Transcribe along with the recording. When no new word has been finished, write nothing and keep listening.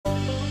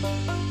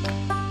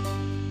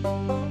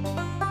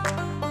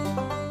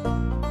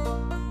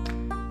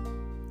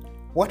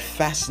What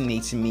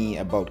fascinates me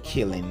about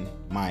killing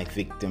my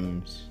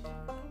victims?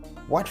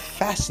 What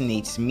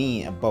fascinates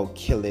me about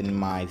killing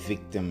my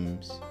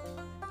victims?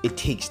 It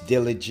takes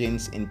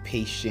diligence and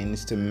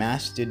patience to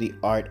master the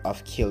art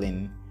of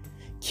killing.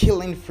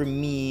 Killing for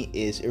me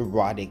is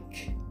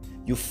erotic,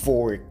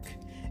 euphoric.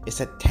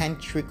 It's a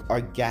tantric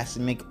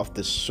orgasmic of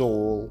the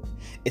soul.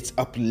 It's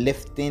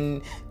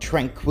uplifting,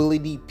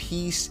 tranquility,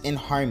 peace, and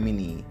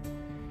harmony.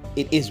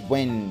 It is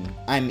when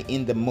I'm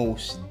in the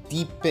most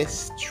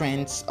deepest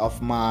trance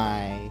of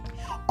my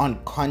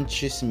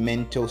unconscious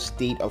mental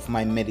state of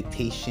my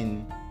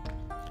meditation.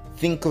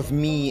 Think of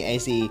me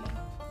as a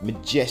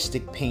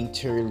majestic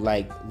painter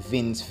like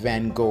Vince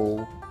van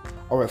Gogh,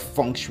 or a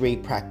feng shui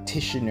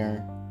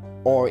practitioner,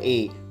 or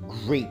a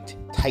great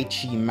Tai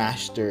Chi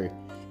master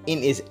in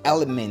his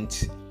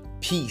element,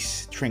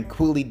 peace,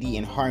 tranquility,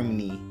 and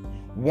harmony,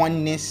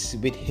 oneness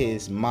with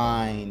his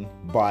mind,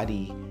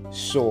 body,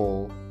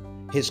 soul,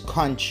 his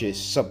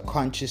conscious,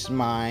 subconscious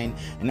mind,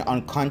 and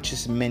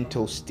unconscious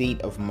mental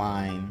state of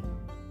mind.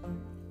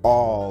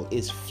 All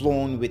is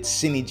flown with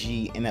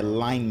synergy and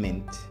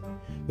alignment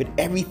with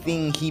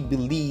everything he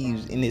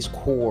believes in his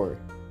core.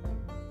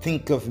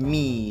 Think of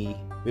me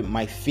with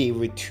my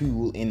favorite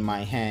tool in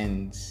my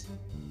hands.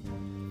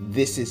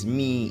 This is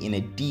me in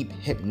a deep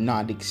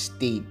hypnotic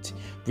state,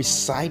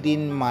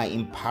 reciting my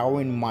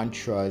empowering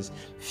mantras,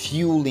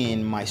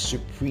 fueling my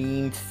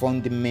supreme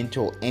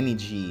fundamental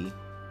energy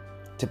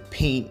to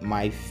paint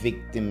my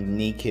victim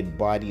naked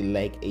body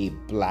like a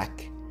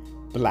blank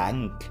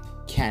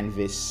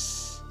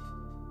canvas.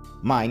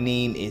 My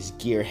name is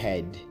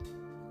Gearhead.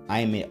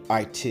 I am an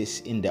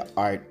artist in the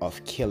art of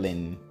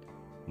killing.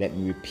 Let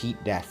me repeat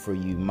that for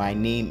you. My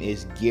name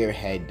is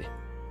Gearhead.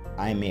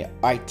 I am an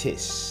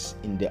artist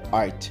in the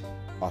art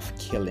of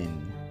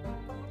killing.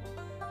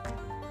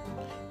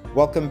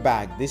 Welcome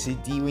back. This is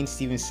Dwayne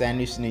Steven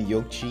Sanderson and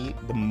Yogchi,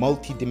 the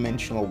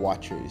multi-dimensional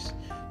watchers.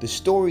 The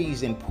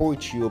stories and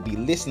poetry you'll be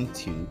listening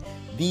to,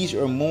 these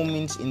are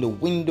moments in the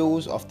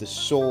windows of the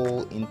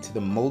soul into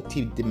the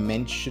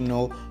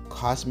multi-dimensional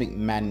cosmic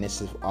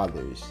madness of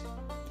others.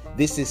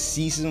 This is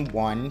Season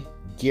 1,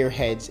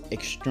 Gearhead's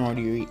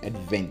Extraordinary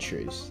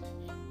Adventures.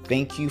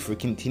 Thank you for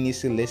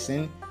continuously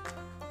listening.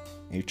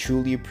 I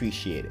truly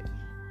appreciate it.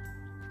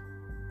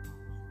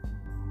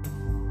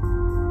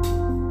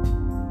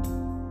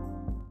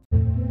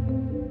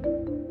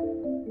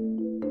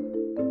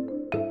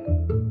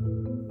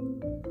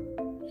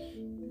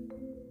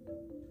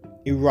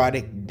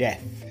 Erotic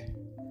death.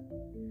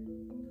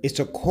 It's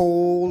a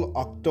cold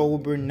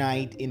October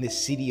night in the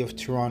city of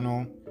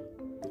Toronto.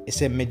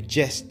 It's a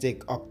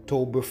majestic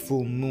October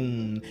full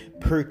moon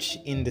perched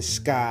in the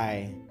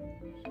sky.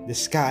 The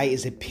sky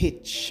is a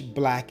pitch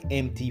black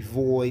empty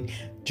void,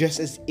 just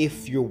as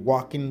if you're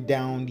walking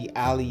down the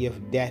alley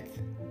of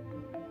death.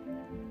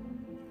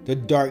 The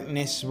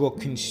darkness will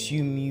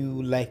consume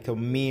you like a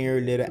mere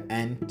little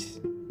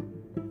ant.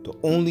 The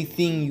only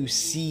thing you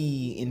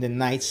see in the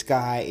night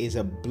sky is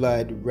a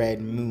blood red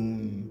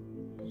moon,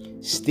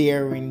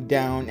 staring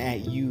down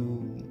at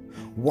you,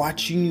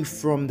 watching you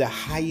from the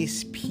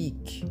highest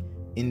peak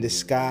in the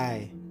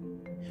sky,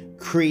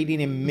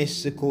 creating a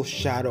mystical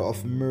shadow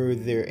of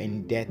murder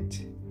and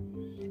death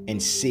and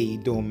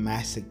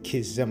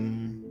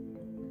sadomasochism.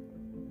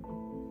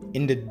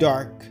 In the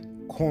dark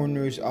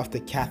corners of the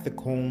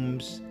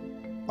catacombs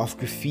of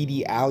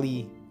Graffiti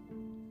Alley,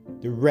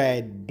 the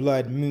red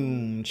blood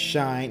moon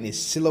shines a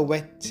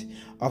silhouette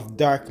of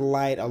dark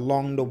light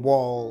along the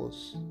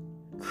walls,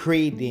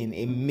 creating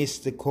a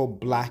mystical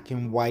black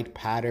and white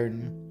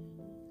pattern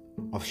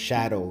of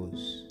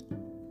shadows.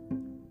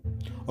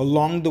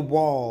 Along the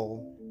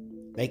wall,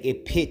 like a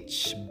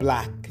pitch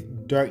black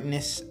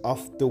darkness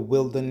of the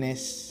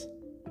wilderness,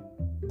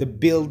 the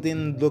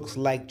building looks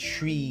like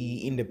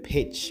tree in the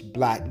pitch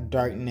black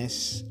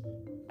darkness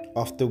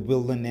of the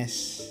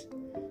wilderness.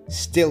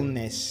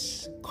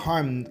 Stillness,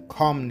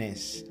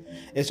 calmness.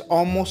 It's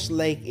almost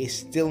like a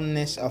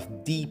stillness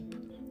of deep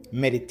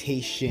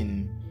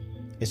meditation.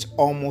 It's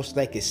almost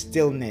like a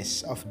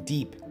stillness of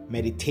deep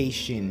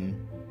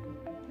meditation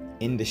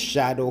in the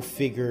shadow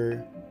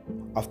figure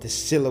of the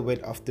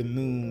silhouette of the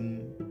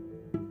moon.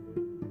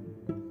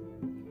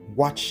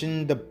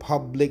 Watching the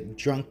public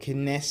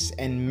drunkenness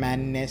and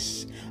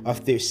madness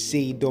of their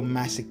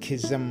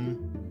sadomasochism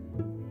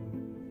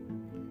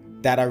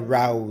that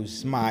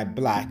arouse my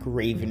black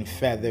raven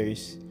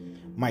feathers,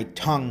 my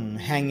tongue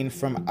hanging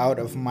from out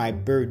of my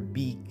bird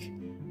beak,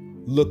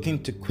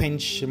 looking to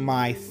quench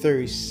my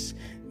thirst,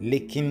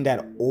 licking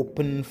that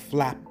open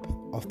flap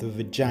of the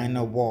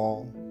vagina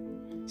wall,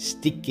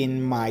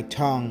 sticking my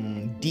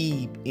tongue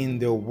deep in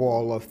the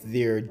wall of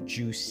their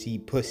juicy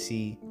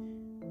pussy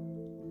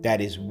that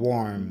is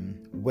warm,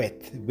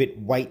 wet with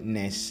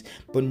whiteness,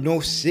 but no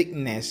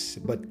sickness,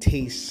 but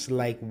tastes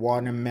like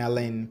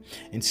watermelon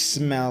and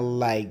smell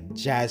like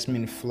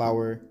jasmine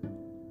flower.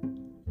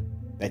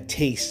 That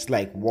tastes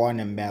like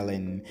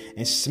watermelon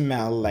and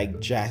smell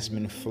like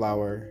jasmine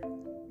flower.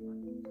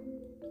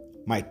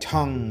 My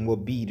tongue will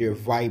be their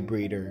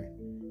vibrator,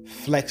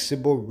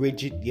 flexible,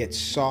 rigid, yet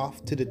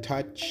soft to the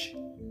touch.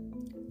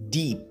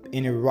 deep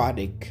and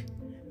erotic,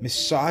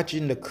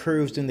 massaging the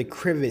curves and the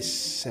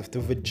crevice of the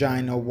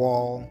vagina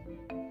wall,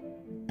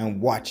 and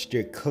watch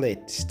their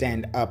clit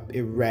stand up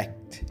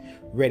erect,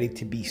 ready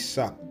to be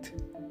sucked.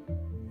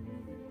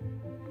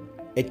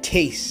 A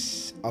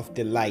taste of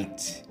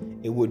delight,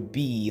 it would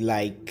be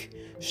like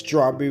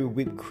strawberry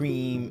whipped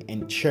cream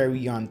and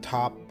cherry on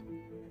top,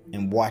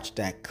 and watch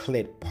that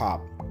clit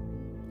pop,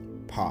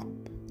 pop.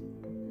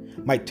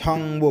 My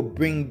tongue will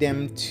bring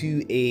them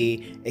to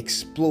a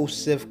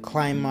explosive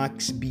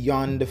climax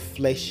beyond the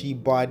fleshy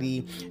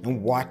body,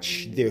 and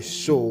watch their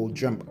soul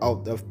jump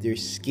out of their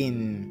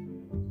skin.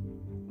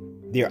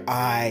 Their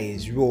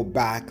eyes roll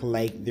back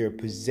like they're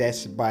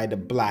possessed by the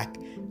black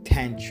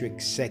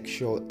tantric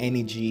sexual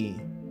energy.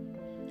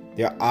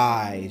 Their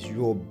eyes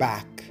roll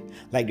back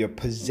like they're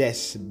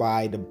possessed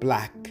by the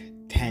black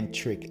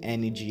tantric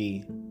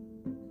energy.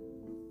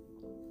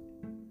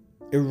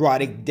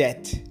 Erotic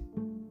death.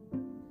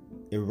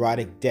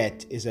 Erotic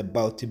death is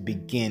about to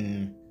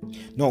begin.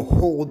 Now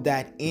hold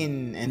that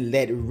in and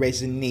let it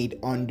resonate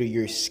under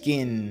your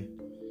skin.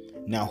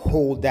 Now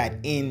hold that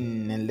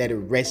in and let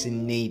it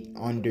resonate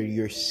under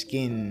your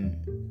skin.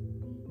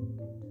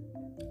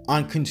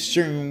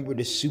 Unconcerned with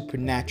a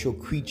supernatural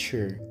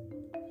creature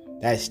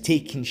that has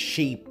taken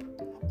shape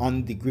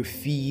on the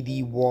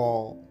graffiti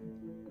wall,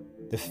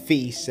 the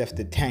face of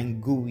the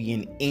Tangui,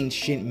 an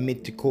ancient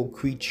mythical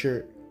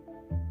creature.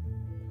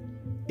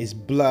 His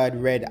blood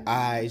red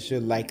eyes are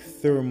like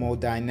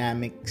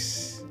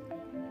thermodynamics.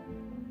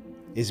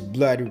 His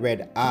blood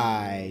red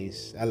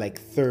eyes are like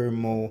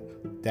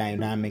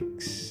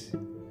thermodynamics.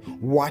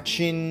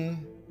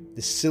 Watching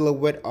the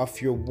silhouette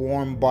of your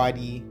warm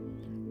body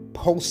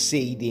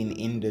pulsating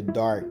in the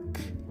dark.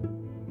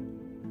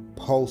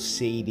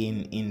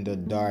 Pulsating in the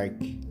dark.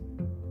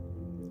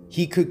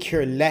 He could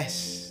care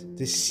less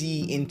to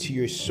see into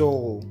your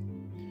soul,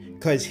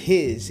 cause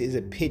his is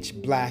a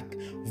pitch black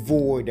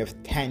void of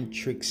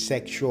tantric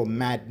sexual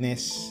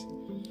madness.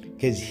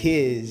 Cause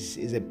his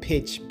is a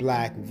pitch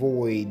black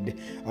void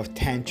of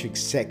tantric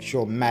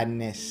sexual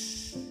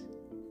madness.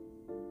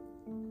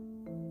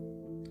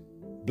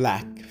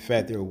 Black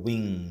feather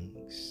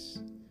wings.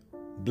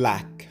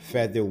 Black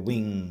feather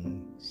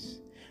wings.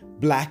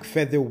 Black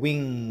feather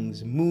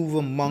wings move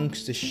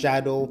amongst the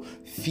shadow,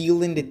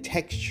 feeling the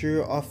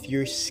texture of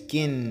your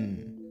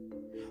skin.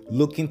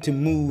 Looking to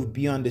move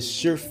beyond the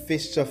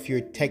surface of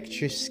your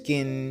textured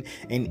skin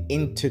and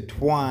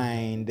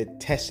intertwine the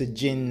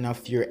testogen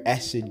of your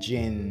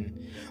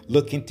estrogen.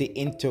 Looking to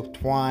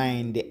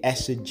intertwine the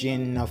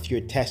estrogen of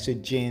your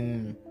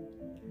testogen.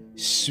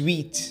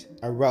 Sweet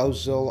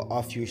arousal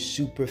of your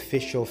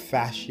superficial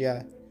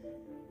fascia.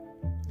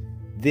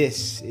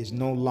 This is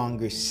no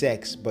longer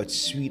sex, but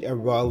sweet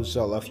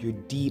arousal of your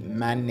deep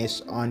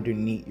madness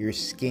underneath your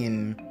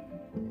skin.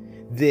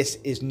 This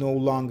is no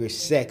longer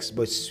sex,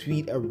 but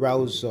sweet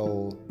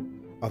arousal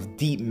of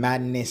deep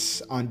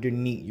madness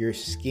underneath your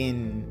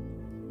skin.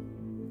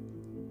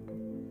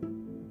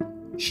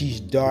 She's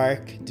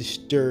dark,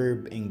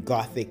 disturbed, and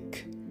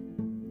gothic.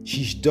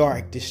 She's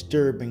dark,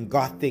 disturbed, and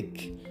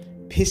gothic,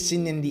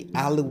 pissing in the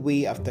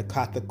alleyway of the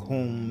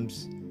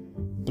catacombs.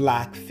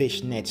 Black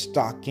fishnet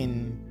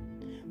stocking,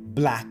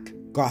 black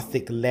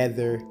gothic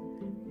leather,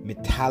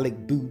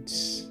 metallic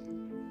boots,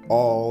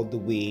 all the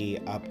way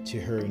up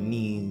to her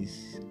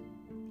knees.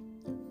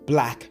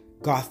 Black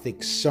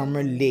gothic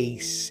summer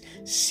lace,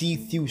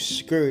 see-through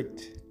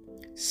skirt,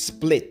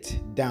 split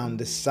down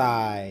the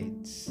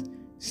sides,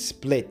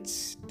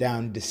 splits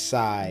down the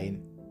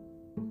side.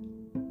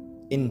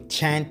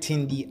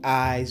 Enchanting the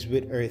eyes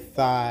with her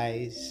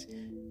thighs,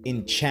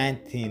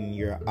 enchanting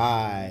your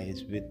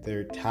eyes with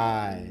their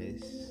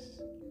ties.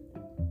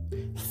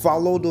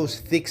 Follow those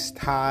fixed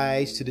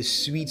ties to the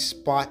sweet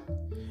spot,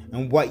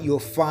 and what you'll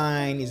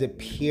find is a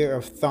pair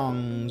of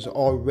thongs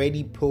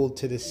already pulled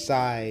to the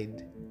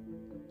side.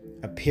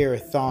 A pair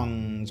of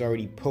thongs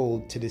already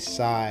pulled to the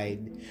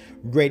side,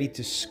 ready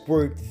to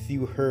squirt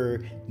through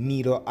her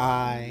needle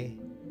eye.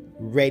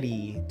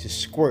 Ready to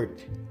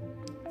squirt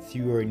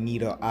through her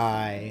needle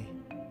eye.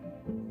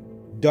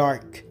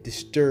 Dark,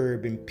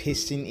 disturbed, and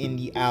pissing in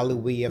the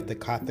alleyway of the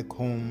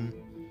catacomb,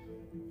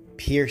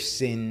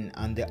 piercing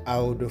on the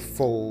outer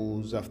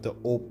folds of the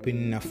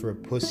opening of her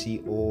pussy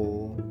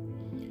hole.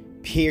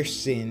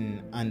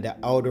 Piercing on the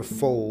outer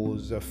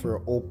folds of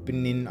her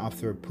opening of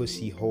her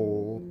pussy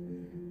hole.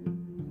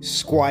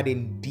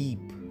 Squatting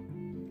deep,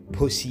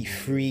 pussy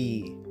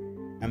free.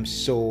 I'm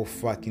so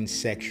fucking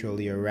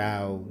sexually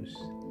aroused.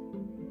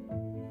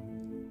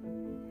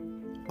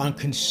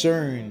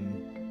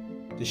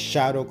 Unconcerned, the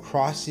shadow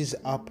crosses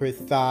up her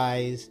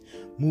thighs,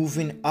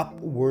 moving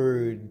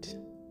upward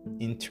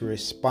into her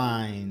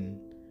spine,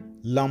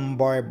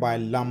 lumbar by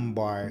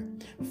lumbar,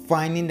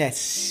 finding that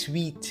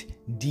sweet,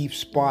 deep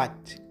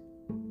spot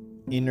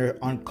in her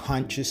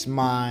unconscious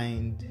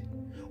mind,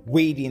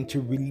 waiting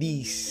to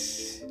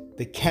release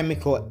the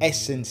chemical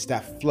essence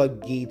that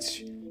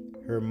floodgates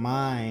her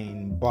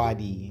mind,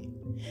 body.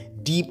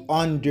 Deep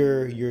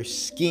under your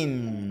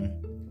skin,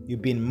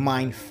 you've been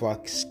mind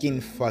fucked, skin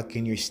fucked,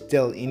 and you're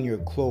still in your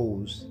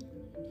clothes.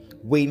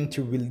 waiting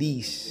to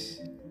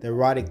release the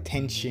erotic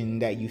tension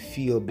that you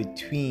feel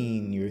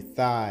between your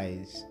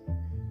thighs.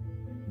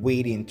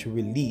 Waiting to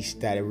release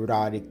that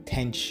erotic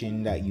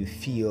tension that you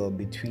feel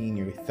between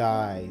your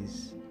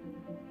thighs.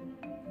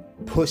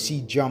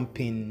 Pussy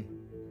jumping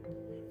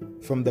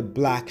from the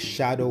black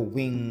shadow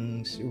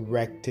wings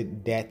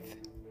erected death.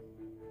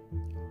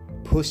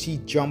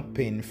 Pussy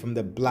jumping from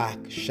the black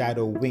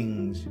shadow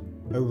wings,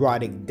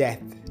 erotic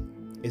death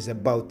is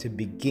about to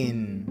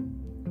begin.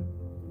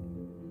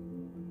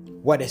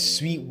 What a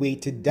sweet way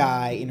to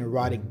die in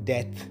erotic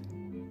death,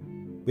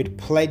 with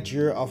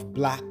pleasure of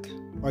black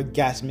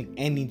orgasmic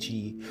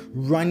energy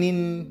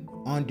running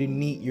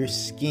underneath your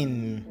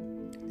skin.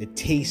 The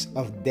taste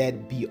of death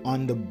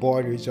beyond the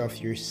borders of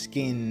your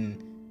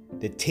skin.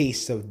 The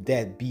taste of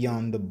death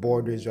beyond the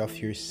borders of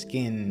your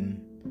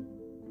skin.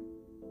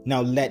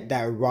 Now let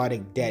that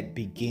erotic death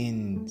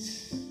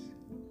begins.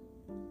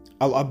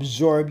 I'll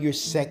absorb your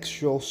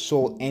sexual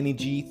soul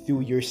energy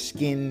through your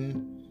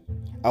skin.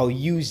 I'll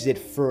use it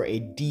for a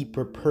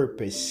deeper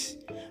purpose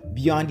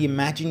beyond the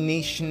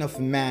imagination of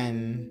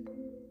man.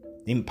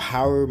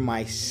 Empower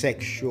my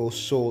sexual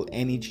soul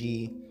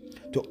energy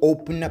to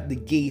open up the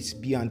gates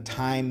beyond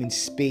time and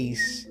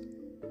space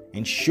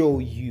and show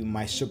you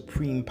my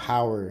supreme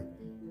power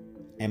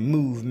and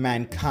move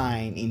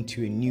mankind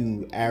into a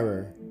new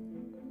era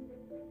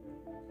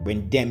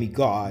when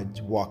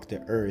demigods walk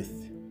the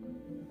earth.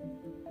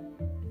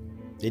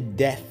 The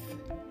death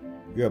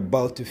you're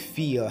about to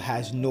feel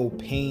has no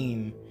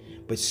pain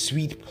but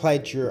sweet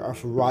pleasure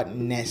of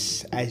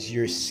rottenness as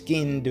your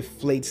skin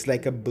deflates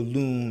like a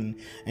balloon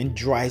and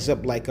dries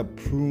up like a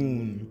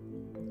prune,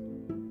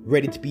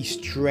 ready to be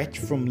stretched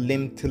from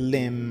limb to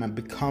limb and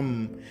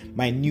become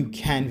my new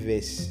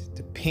canvas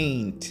to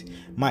paint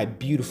my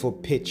beautiful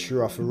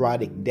picture of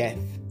erotic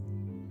death.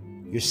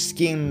 Your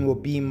skin will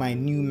be my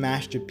new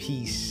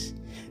masterpiece.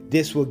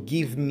 This will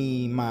give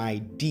me my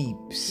deep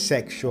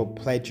sexual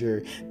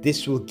pleasure.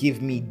 This will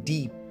give me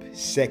deep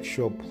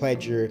sexual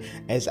pleasure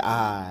as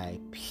I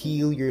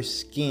peel your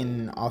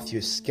skin off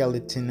your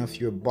skeleton of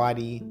your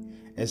body.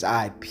 As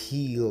I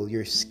peel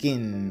your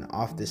skin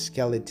off the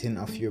skeleton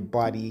of your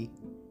body,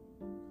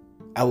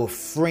 I will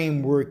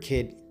framework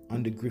it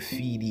on the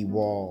graffiti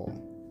wall.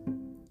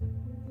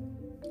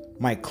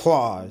 My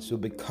claws will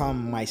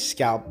become my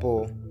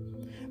scalpel.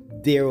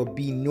 There will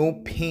be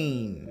no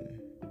pain.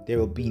 There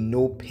will be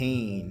no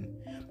pain,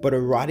 but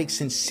erotic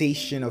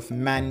sensation of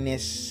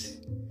madness.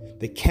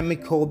 The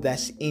chemical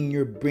that's in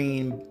your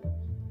brain.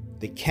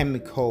 The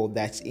chemical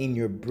that's in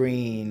your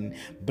brain.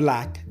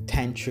 Black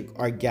tantric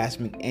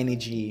orgasmic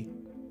energy.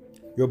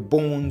 Your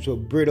bones will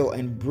brittle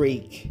and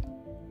break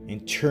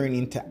and turn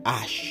into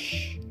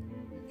ash.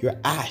 Your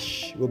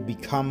ash will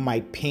become my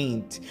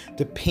paint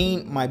to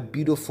paint my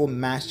beautiful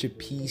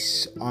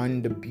masterpiece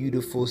on the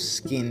beautiful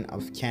skin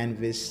of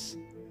canvas.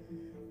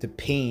 To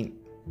paint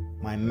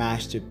my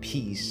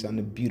masterpiece on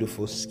the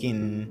beautiful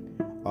skin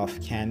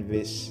of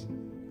canvas.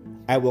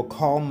 I will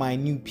call my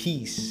new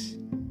piece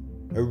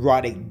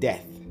erotic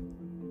death.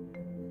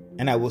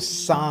 And I will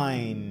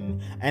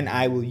sign and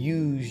I will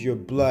use your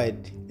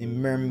blood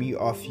in memory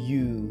of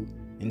you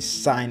and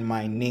sign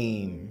my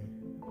name.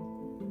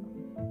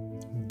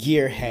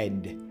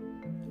 Gearhead,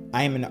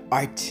 I am an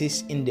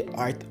artist in the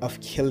art of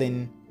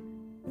killing.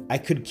 I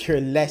could care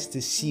less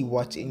to see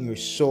what's in your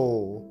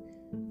soul,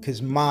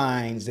 'cause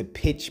mine's a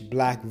pitch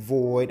black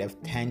void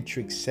of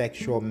tantric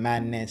sexual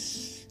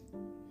madness.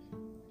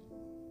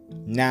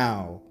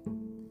 Now,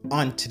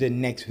 on to the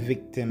next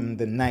victim.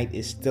 The night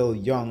is still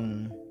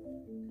young.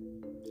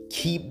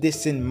 Keep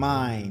this in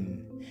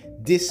mind.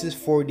 This is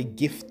for the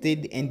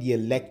gifted and the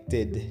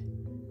elected.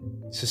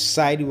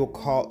 Society will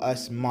call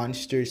us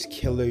monsters,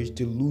 killers,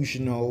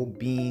 delusional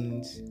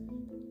beings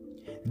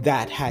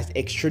that has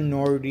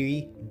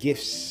extraordinary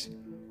gifts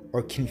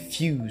or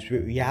confused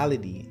with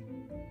reality.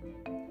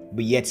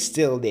 But yet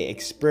still they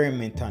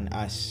experiment on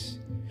us,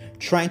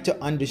 trying to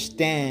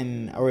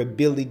understand our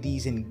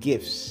abilities and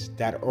gifts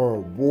that are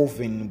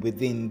woven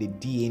within the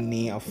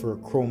DNA of our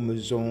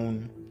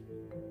chromosome,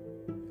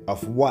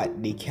 of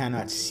what they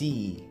cannot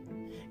see.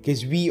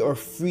 Because we are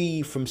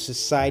free from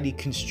society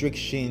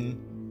constriction,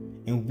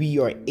 and we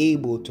are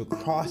able to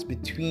cross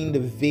between the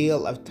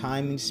veil of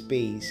time and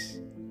space.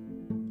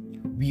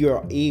 We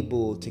are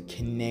able to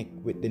connect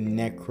with the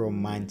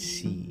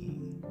necromancy.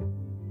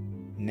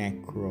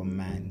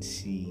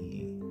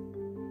 Necromancy.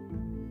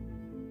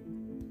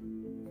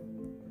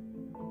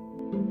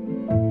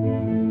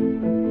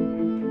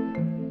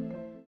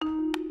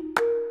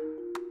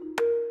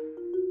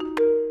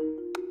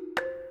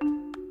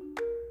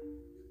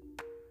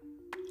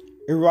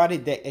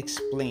 Erotic Death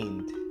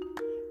Explained.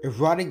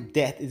 Erotic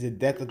death is the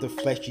death of the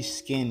fleshy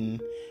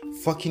skin,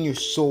 fucking your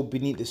soul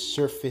beneath the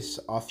surface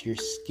of your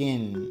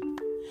skin.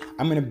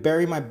 I'm gonna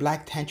bury my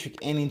black tantric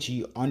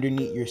energy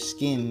underneath your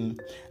skin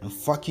and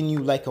fucking you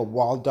like a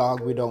wild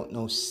dog without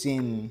no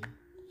sin.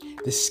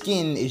 The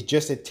skin is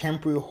just a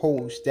temporary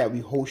host that we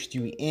host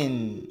you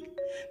in.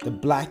 The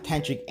black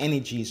tantric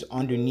energy is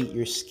underneath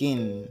your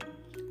skin,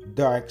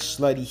 Dark,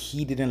 slutty,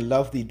 heated, and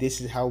lovely,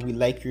 this is how we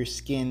like your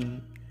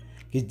skin.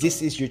 Because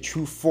this is your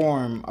true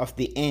form of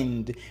the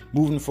end,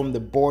 moving from the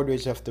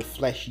borders of the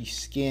fleshy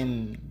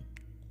skin.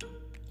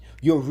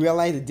 You'll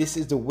realize that this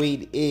is the way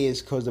it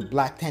is because the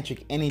black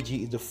tantric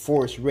energy is the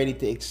force ready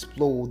to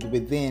explode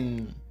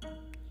within.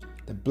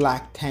 The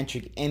black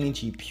tantric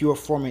energy, pure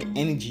form of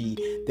energy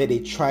that they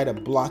try to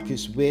block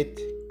us with.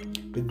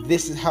 But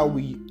this is how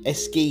we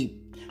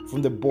escape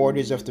from the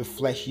borders of the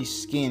fleshy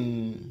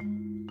skin.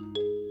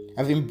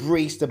 I've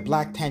embraced the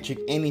black tantric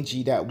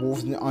energy that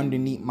woven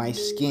underneath my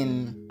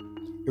skin.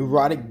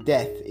 Erotic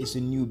death is a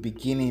new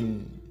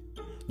beginning.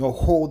 Now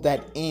hold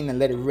that in and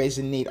let it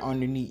resonate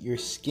underneath your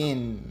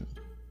skin.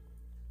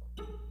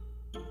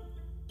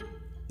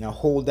 Now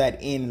hold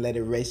that in and let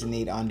it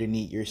resonate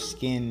underneath your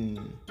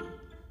skin.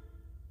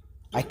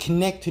 I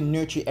connect to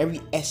nurture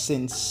every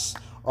essence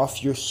of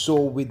your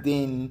soul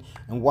within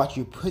and watch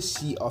your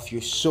pussy of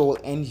your soul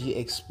energy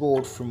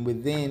explode from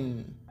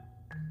within.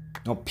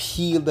 Now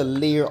peel the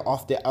layer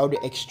off the outer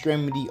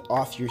extremity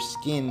of your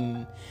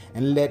skin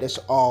and let us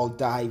all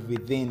dive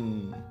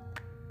within.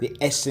 The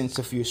essence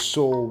of your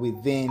soul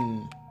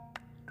within.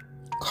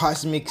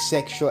 Cosmic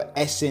sexual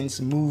essence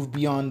move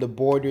beyond the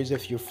borders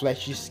of your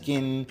fleshy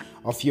skin,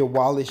 of your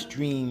wildest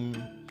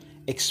dream,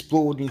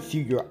 exploding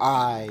through your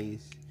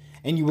eyes.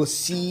 And you will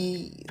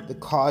see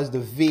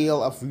the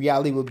veil of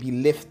reality will be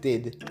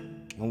lifted.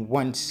 And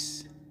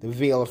once the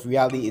veil of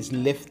reality is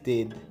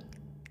lifted,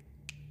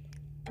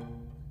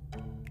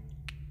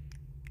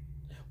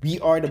 we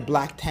are the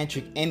black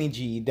tantric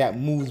energy that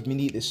moves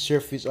beneath the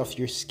surface of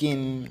your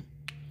skin.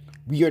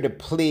 We are the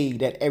play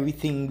that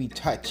everything we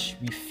touch,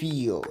 we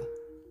feel.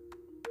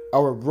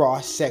 Our raw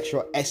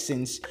sexual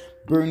essence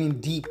burning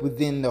deep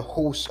within the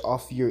host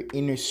of your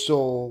inner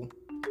soul.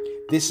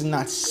 This is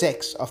not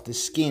sex of the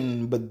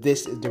skin, but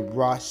this is the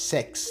raw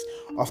sex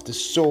of the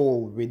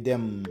soul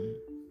rhythm.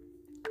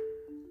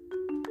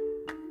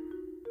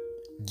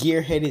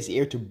 Gearhead is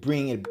here to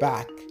bring it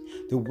back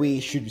the way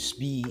it should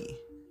be.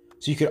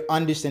 So you can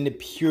understand the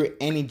pure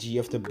energy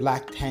of the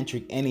black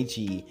tantric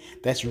energy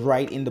that's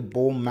right in the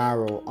bone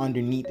marrow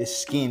underneath the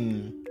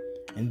skin.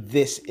 And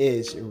this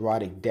is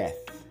erotic death.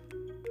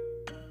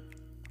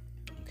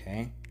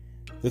 Okay?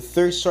 The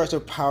third source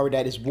of power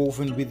that is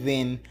woven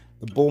within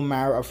the bone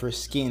marrow of her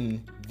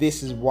skin.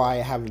 This is why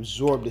I have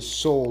absorbed the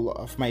soul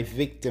of my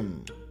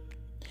victim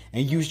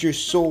and used your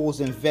souls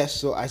and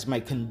vessel as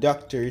my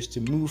conductors to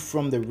move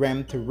from the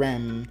realm to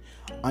realm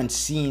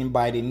unseen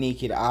by the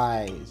naked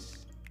eyes.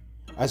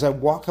 As I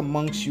walk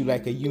amongst you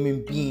like a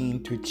human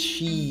being to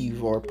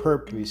achieve our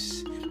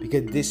purpose,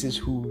 because this is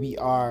who we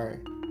are.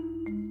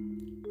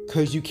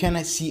 Because you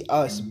cannot see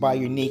us by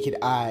your naked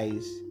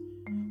eyes.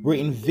 We're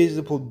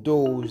invisible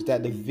those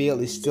that the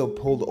veil is still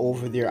pulled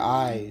over their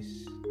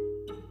eyes.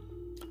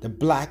 The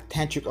black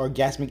tantric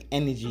orgasmic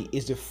energy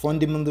is the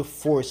fundamental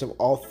force of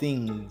all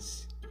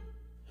things.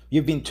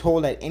 You've been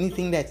told that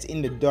anything that's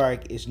in the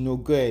dark is no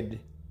good.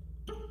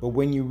 But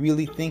when you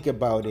really think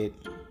about it,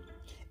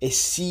 a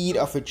seed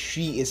of a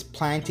tree is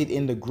planted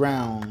in the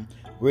ground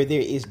where there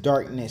is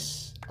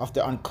darkness of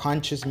the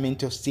unconscious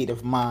mental state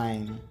of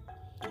mind,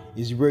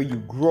 is where you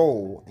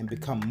grow and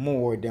become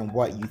more than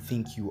what you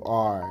think you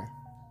are.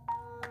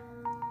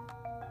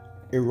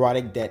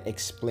 Erotic Death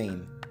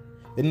Explained.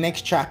 The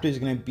next chapter is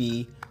going to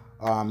be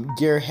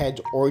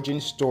Gearhead's origin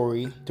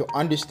story. To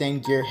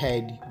understand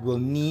Gearhead, we'll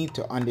need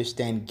to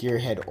understand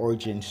Gearhead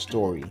origin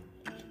story.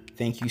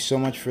 Thank you so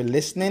much for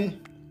listening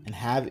and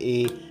have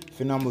a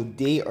phenomenal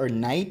day or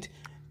night.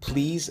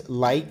 Please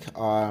like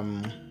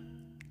and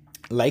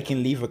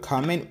leave a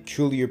comment.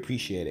 Truly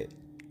appreciate it.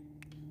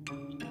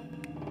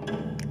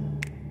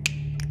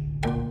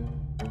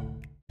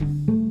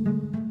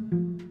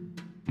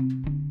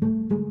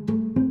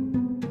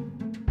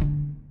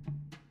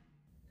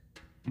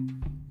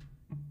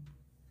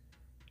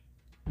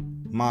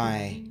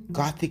 My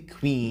Gothic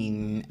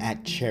Queen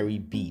at Cherry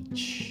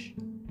Beach.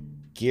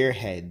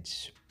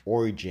 Gearhead's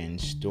origin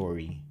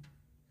story.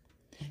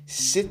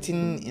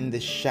 Sitting in the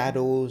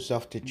shadows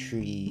of the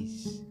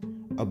trees,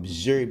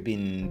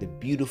 observing the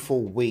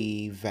beautiful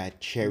wave at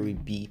Cherry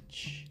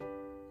Beach,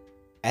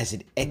 as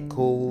it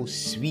echoes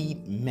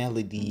sweet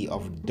melody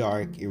of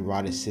dark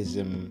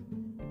eroticism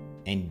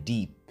and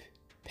deep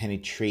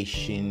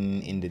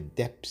penetration in the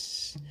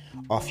depths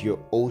of your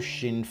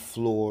ocean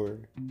floor,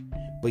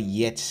 but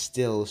yet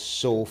still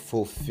so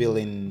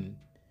fulfilling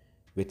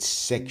with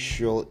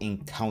sexual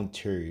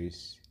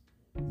encounters,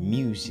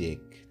 music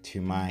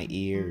to my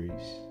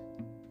ears.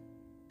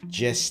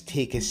 Just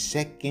take a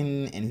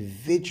second and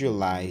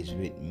visualize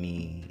with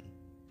me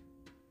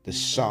the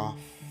soft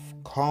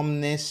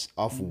calmness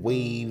of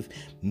wave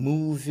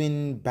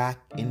moving back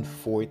and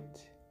forth.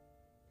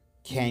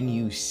 Can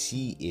you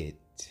see it?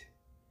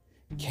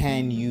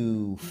 Can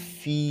you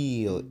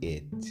feel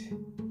it?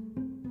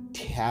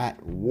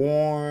 That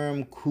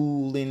warm,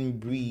 cooling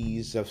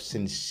breeze of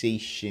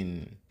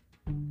sensation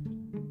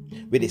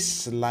with a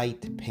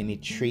slight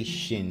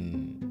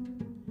penetration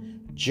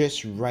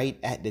just right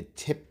at the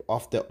tip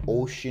of the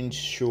ocean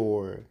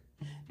shore,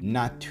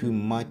 Not too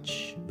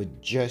much,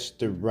 but just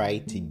the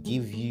right to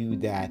give you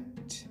that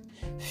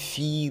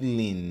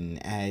feeling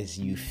as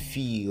you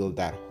feel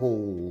that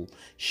whole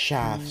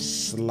shaft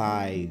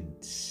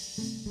slides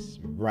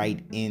right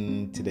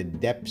into the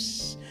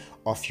depths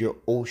of your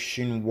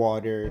ocean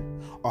water,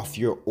 of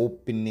your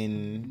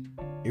opening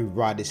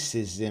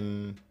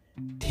eroticism,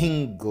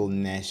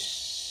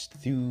 tingleness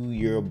through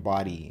your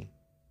body,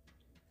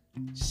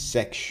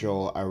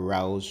 sexual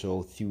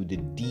arousal through the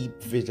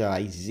deep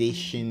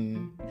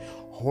visualization,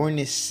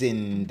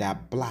 harnessing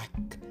that black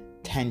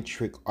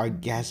tantric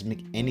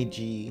orgasmic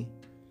energy,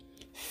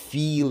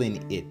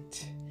 feeling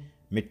it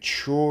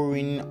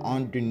maturing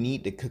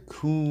underneath the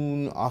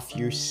cocoon of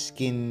your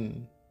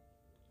skin,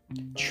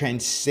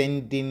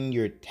 transcending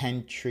your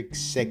tantric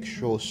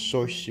sexual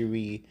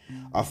sorcery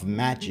of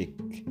magic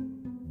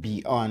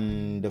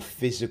beyond the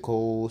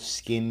physical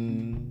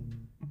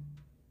skin,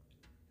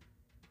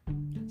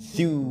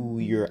 through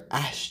your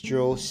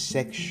astral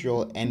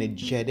sexual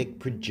energetic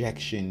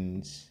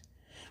projections,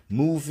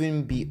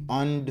 moving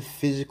beyond the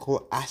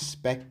physical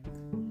aspect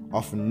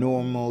of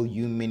normal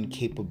human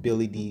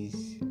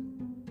capabilities,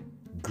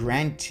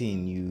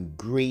 granting you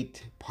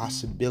great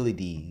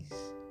possibilities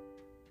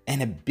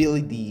and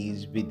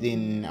abilities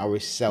within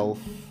ourself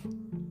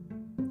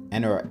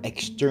and our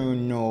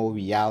external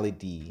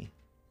reality,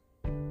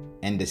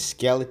 and the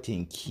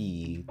skeleton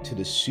key to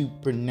the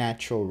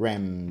supernatural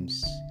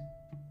realms,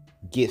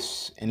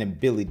 gifts and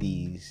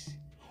abilities,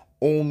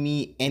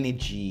 Omi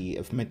energy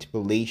of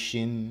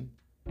manipulation,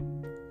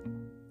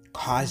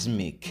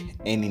 cosmic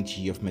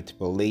energy of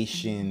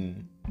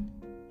manipulation,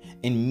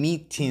 and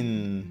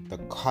meeting the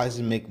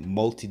cosmic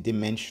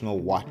multidimensional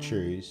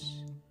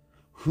watchers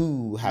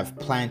who have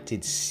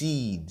planted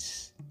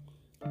seeds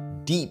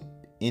deep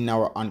in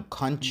our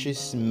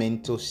unconscious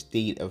mental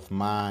state of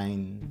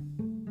mind.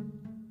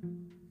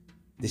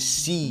 The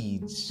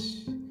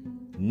seeds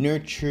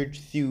nurtured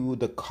through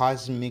the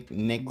cosmic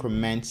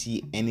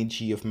necromancy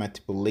energy of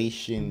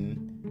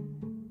manipulation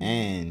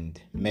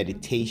and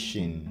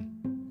meditation,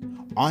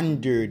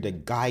 under the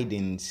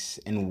guidance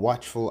and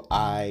watchful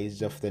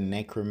eyes of the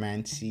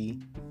necromancy,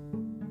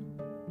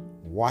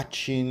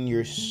 watching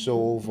your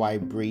soul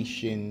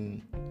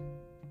vibration,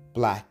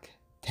 black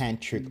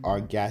tantric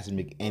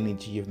orgasmic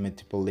energy of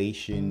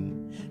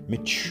manipulation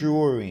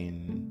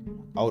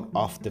maturing out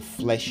of the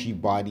fleshy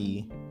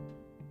body.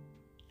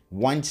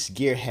 Once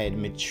Gearhead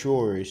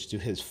matures to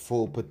his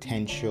full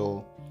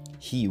potential,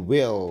 he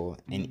will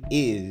and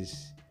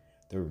is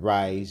the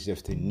rise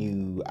of the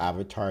new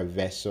avatar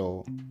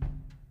vessel.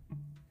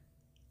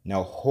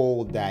 Now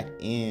hold that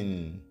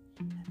in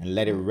and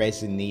let it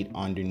resonate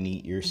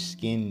underneath your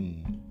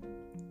skin,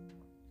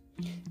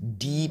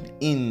 deep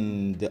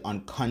in the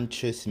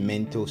unconscious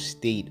mental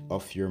state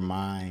of your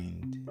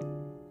mind.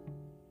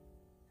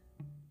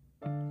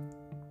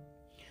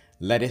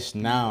 Let us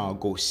now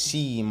go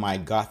see my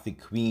gothic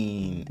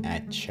queen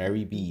at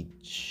Cherry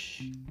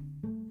Beach.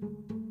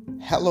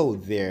 Hello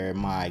there,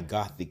 my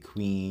gothic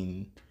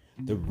queen,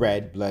 the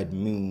red blood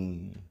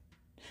moon,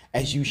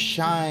 as you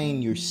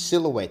shine your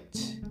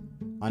silhouette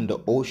on the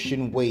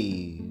ocean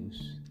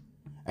waves,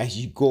 as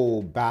you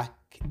go back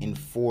and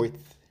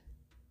forth.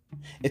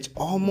 It's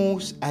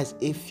almost as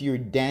if you're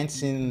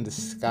dancing in the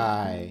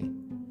sky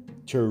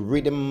to a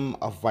rhythm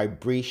of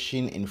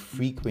vibration and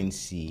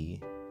frequency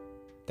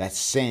that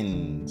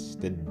sends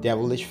the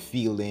devilish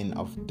feeling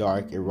of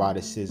dark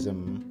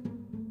eroticism.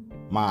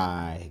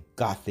 My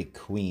gothic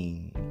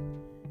queen,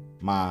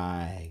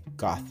 my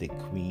gothic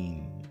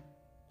queen.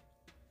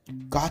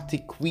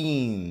 Gothic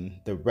queen,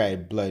 the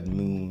red blood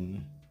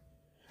moon.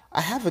 I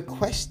have a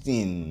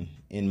question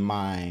in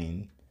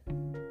mind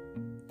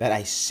that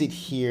I sit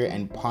here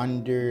and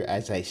ponder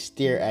as I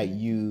stare at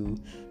you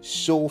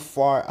so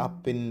far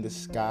up in the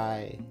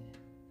sky,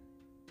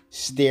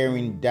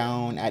 staring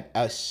down at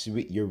us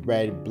with your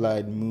red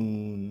blood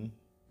moon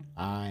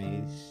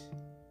eyes.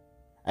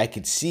 I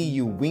could see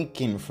you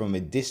winking from a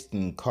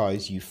distance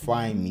cause you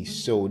find me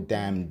so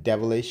damn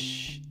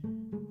devilish,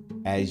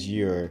 as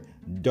your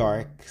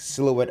dark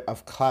silhouette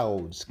of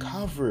clouds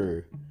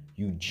cover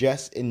you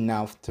just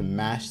enough to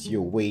mask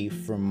your way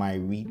from my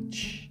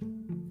reach.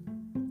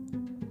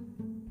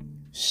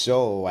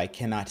 So I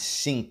cannot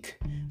sink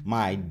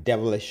my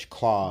devilish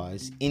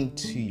claws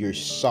into your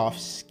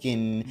soft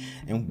skin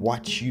and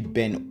watch you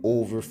bend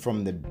over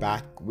from the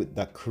back with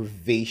the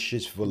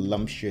curvaceous,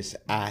 voluptuous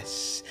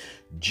ass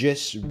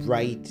just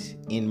right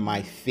in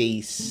my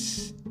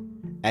face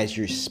as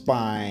your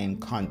spine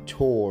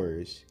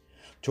contours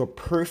to a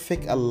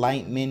perfect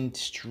alignment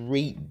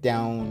straight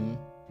down,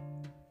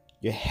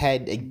 your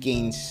head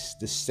against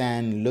the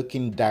sand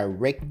looking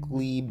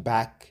directly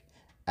back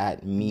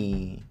at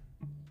me.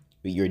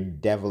 With your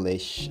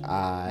devilish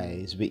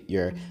eyes, with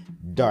your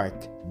dark,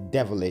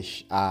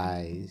 devilish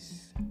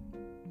eyes.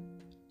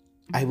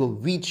 I will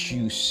reach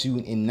you soon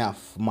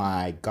enough,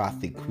 my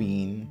gothic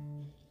queen.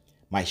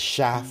 My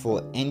shaft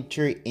will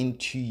enter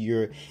into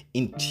your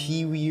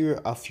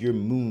interior of your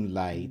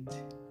moonlight,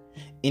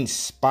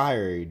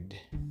 inspired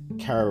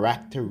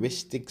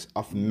characteristics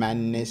of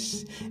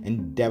madness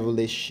and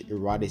devilish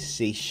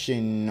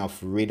eroticization of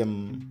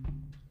rhythm.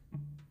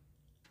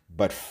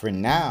 But for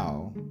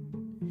now,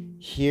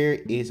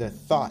 here is a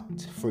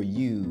thought for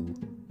you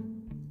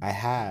I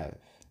have.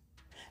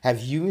 Have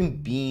human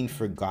been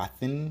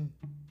forgotten?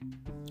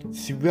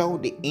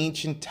 Throughout the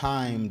ancient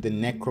time, the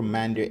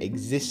necromancer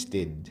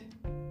existed.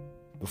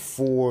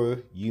 Before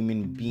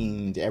human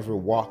beings ever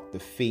walked the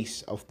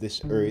face of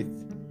this earth,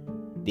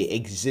 they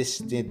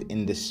existed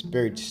in the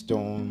spirit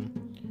stone,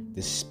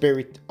 the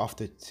spirit of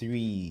the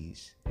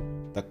trees,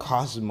 the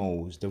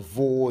cosmos, the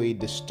void,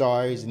 the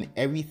stars, and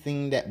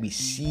everything that we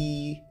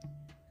see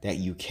that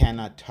you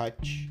cannot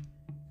touch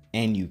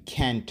and you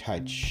can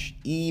touch,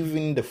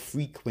 even the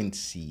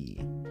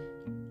frequency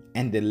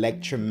and the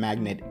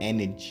electromagnetic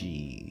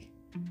energy,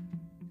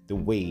 the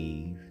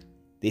wave.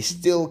 They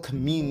still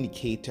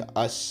communicate to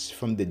us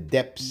from the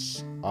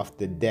depths of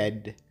the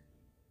dead.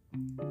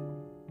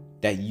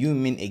 That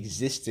human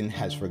existence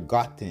has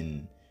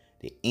forgotten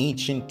the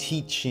ancient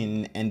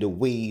teaching and the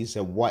ways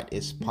of what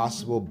is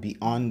possible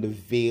beyond the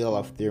veil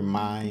of their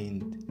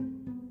mind,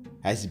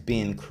 has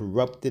been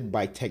corrupted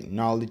by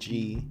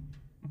technology,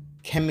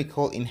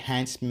 chemical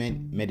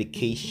enhancement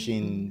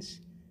medications,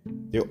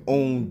 their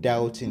own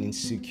doubts and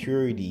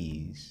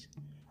insecurities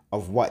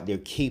of what they're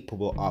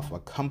capable of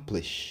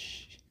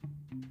accomplishment.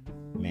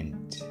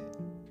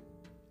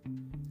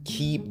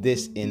 Keep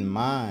this in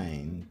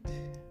mind.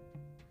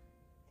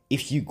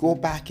 If you go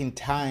back in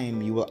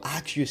time, you will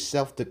ask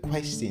yourself the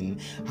question,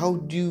 how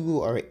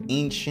do our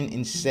ancient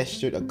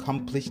ancestors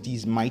accomplish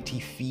these mighty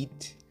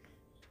feats?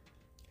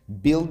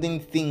 Building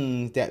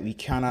things that we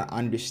cannot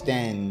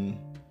understand.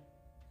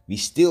 We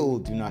still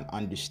do not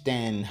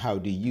understand how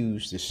to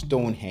use the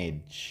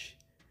Stonehenge,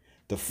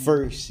 the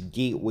first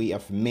gateway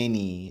of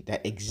many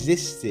that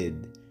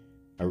existed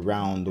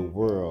around the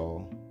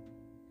world,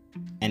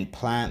 and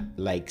plant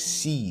like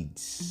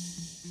seeds.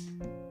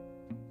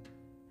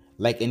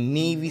 Like a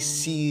Navy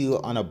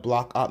SEAL on a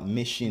block-up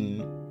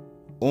mission,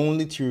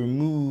 only to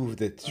remove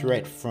the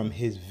threat from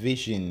his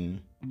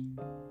vision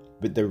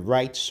with the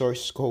right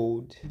source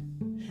code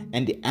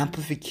and the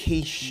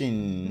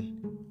amplification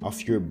of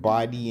your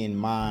body and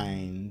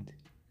mind,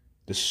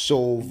 the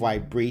soul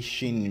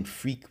vibration and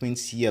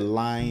frequency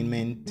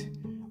alignment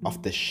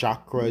of the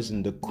chakras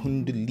and the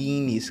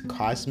Kundalini's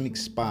cosmic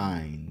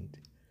spine,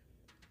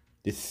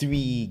 the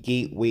 3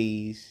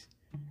 gateways,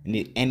 and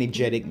the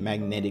energetic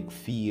magnetic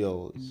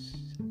fields.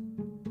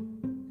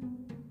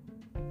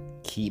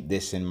 Keep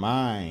this in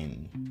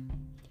mind.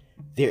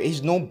 There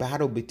is no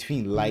battle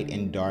between light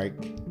and dark.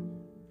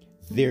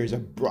 There is a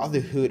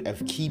brotherhood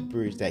of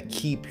keepers that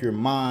keep your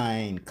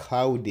mind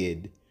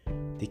clouded,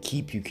 they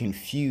keep you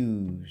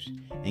confused,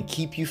 and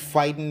keep you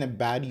fighting a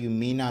battle you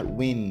may not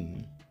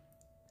win.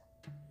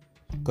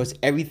 Because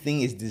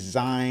everything is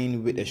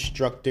designed with a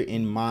structure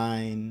in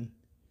mind.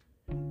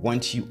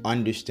 Once you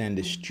understand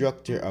the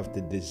structure of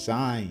the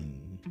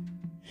design,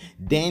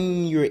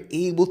 then you're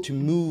able to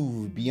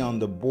move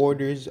beyond the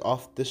borders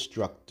of the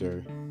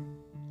structure.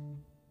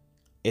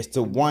 It's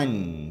the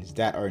ones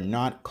that are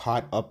not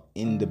caught up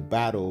in the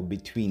battle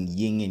between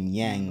yin and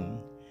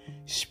yang,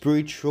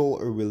 spiritual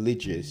or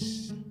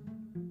religious.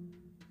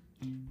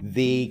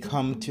 They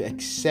come to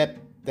accept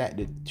that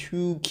the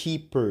true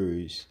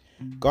keepers,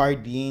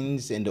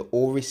 guardians, and the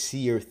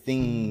overseer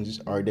things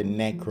are the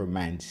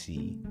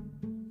necromancy.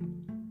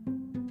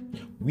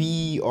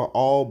 We are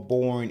all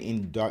born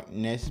in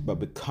darkness but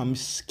become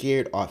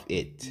scared of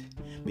it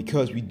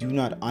because we do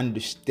not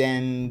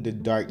understand the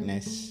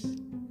darkness.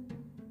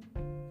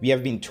 We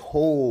have been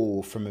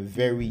told from a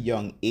very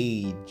young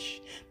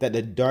age that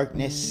the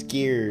darkness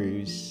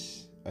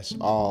scares us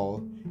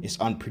all, is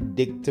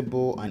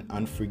unpredictable and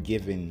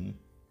unforgiving.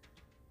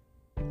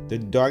 The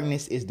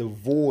darkness is the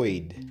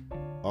void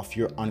of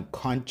your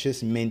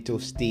unconscious mental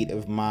state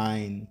of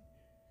mind.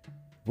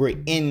 Where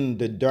in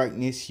the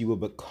darkness you will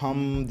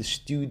become the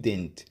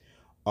student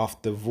of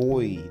the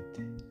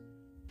void,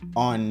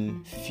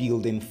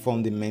 unfielding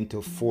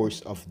fundamental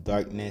force of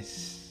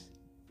darkness.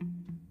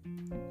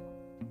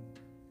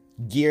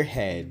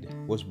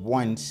 Gearhead was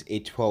once a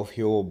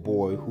 12-year-old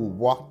boy who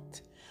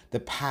walked the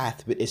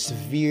path with a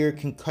severe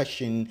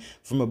concussion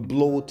from a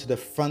blow to the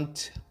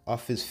front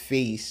of his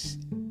face.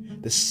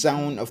 The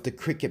sound of the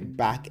cricket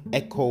bat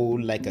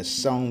echoed like a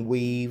sound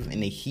wave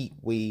and a heat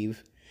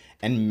wave,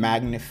 and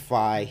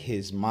magnify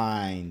his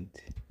mind.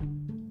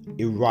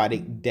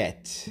 Erotic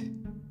death,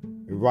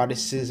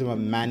 eroticism of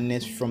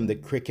madness from the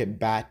cricket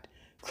bat,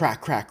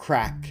 crack, crack,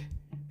 crack,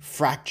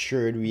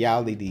 fractured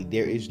reality.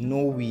 There is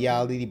no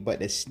reality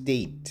but a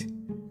state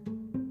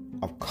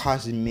of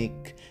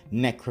cosmic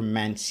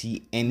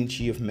necromancy,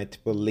 energy of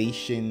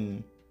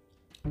manipulation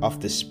of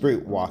the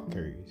spirit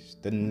walkers,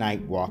 the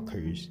night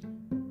walkers,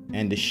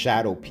 and the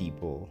shadow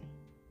people.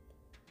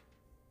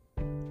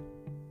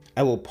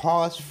 I will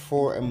pause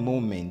for a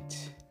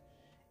moment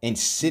and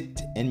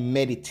sit and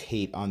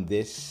meditate on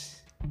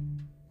this.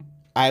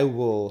 I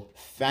will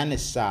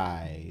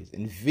fantasize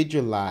and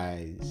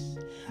visualize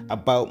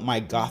about my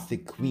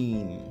gothic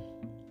queen,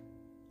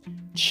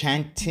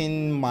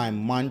 chanting my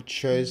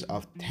mantras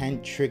of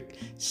tantric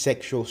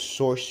sexual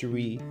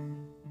sorcery,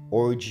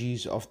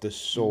 orgies of the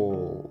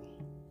soul,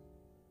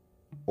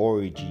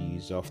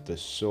 orgies of the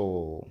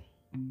soul,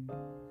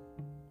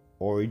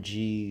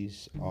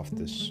 orgies of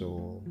the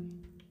soul.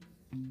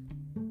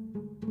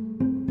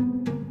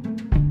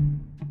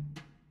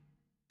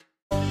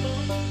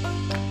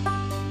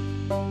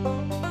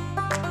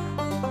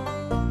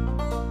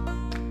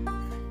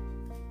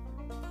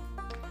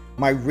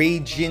 My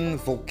raging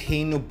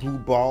volcano blue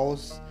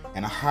balls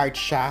and a hard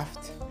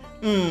shaft,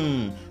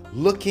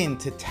 looking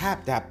to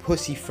tap that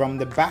pussy from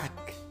the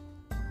back.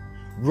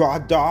 Raw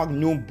dog,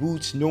 no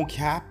boots, no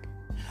cap.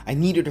 I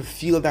needed to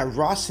feel that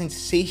raw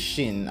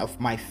sensation of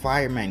my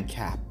fireman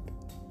cap.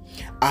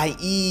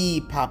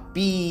 I.e.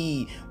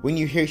 Papi, when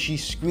you hear she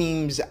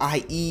screams,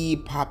 I.e.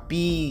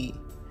 Papi,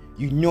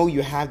 you know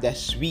you have that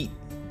sweet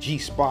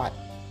G-spot.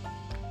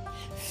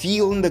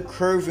 Feeling the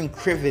curve and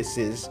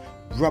crevices,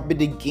 rub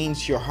it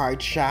against your hard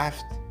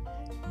shaft.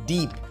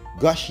 Deep,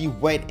 gushy,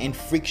 wet and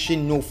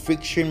friction, no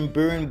friction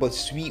burn, but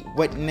sweet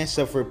wetness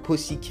of her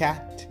pussy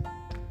cat.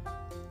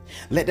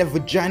 Let the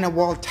vagina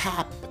wall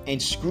tap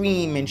and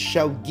scream and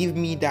shout, give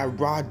me that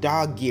raw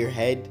dog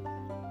gearhead.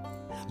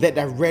 Let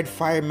that red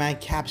fireman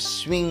cap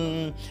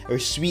swing her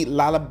sweet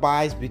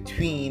lullabies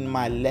between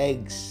my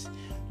legs,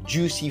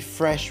 juicy,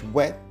 fresh,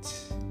 wet,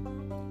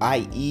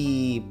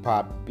 i.e.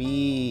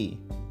 Papi.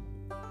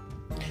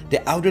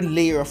 The outer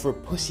layer of her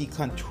pussy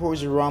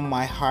contours around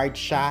my hard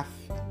shaft.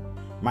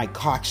 My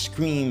cock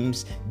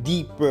screams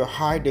deeper,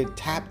 harder,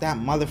 tap that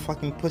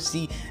motherfucking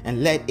pussy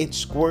and let it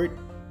squirt.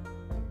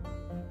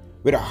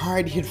 With a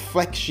hard hit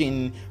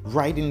flexion,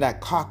 riding that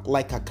cock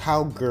like a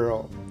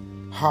cowgirl.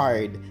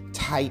 Hard,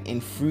 tight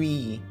and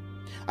free.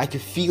 I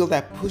could feel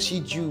that pussy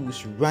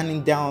juice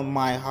running down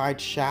my hard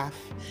shaft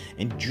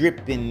and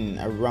dripping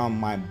around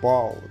my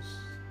balls.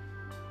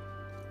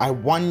 I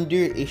wonder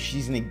if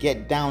she's gonna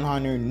get down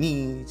on her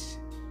knees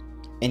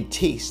and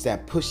taste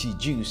that pussy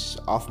juice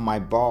off my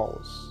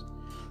balls.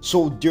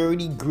 So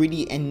dirty,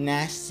 gritty, and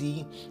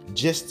nasty,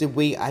 just the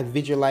way I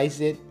visualize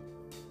it.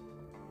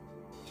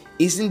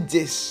 Isn't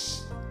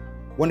this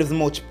one of the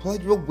most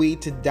pleasurable ways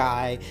to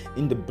die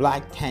in the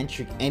black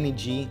tantric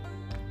energy,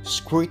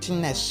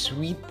 squirting that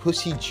sweet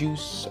pussy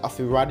juice of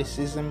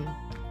eroticism?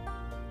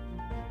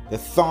 The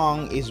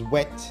thong is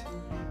wet,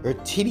 her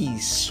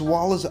titties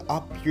swallows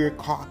up your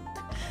cock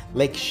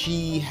like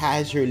she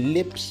has her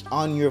lips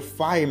on your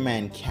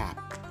fireman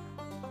cap,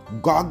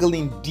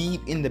 goggling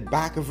deep in the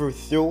back of her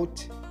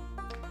throat.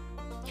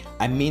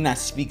 I may not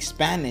speak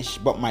Spanish,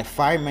 but my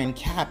fireman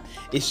cap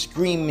is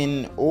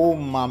screaming, oh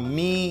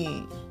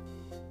mami.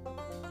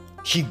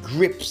 She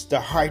grips the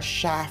hard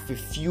shaft with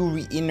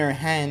fury in her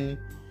hand.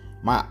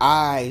 My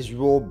eyes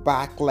roll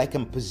back like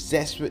I'm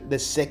possessed with the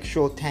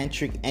sexual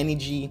tantric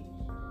energy.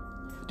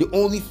 The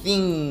only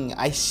thing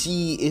I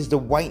see is the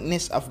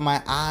whiteness of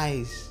my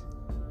eyes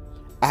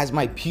as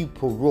my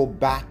pupil roll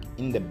back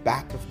in the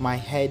back of my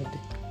head,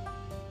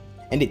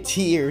 and the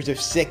tears of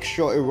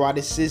sexual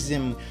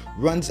eroticism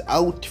runs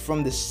out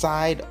from the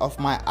side of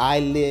my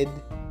eyelid.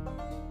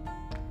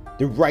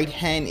 The right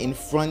hand in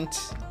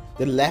front,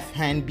 the left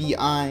hand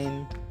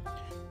behind,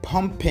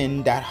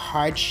 pumping that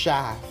hard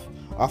shaft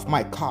of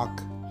my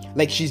cock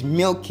like she's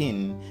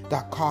milking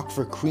that cock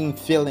for cream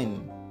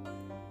filling.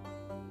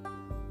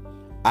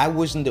 I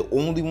wasn't the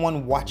only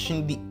one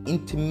watching the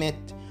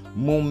intimate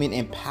moment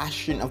and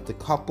passion of the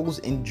couples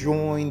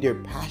enjoying their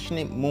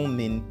passionate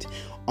moment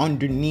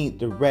underneath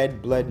the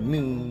red blood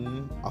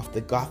moon of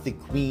the gothic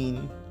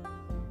queen.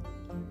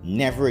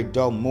 Never a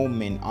dull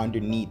moment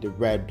underneath the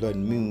red blood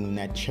moon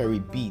at Cherry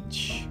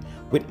Beach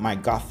with my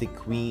gothic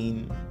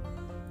queen.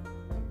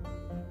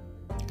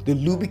 The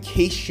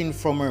lubrication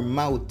from her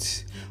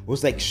mouth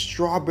was like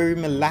strawberry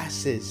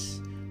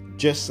molasses,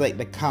 just like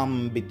the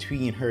cum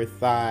between her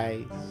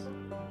thighs.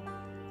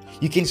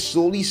 You can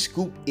slowly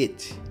scoop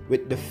it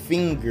with the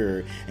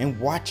finger and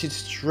watch it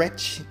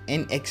stretch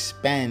and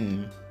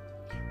expand.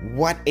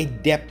 What a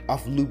depth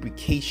of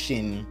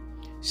lubrication,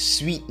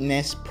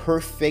 sweetness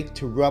perfect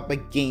to rub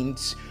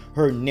against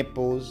her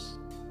nipples.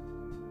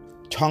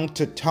 Tongue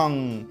to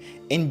tongue,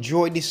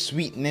 enjoy the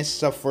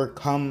sweetness of her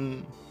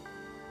cum.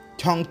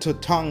 Tongue to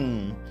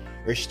tongue,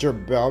 her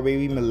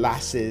strawberry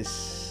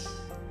molasses.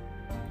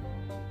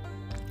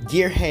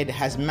 Gearhead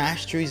has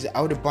mastered his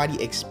outer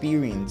body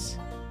experience.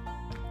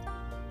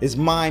 His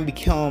mind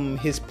become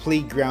his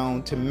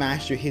playground to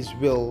master his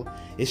will,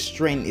 his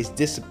strength, his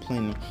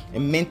discipline,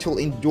 and mental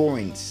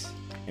endurance,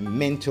 and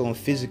mental and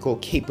physical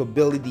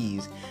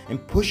capabilities,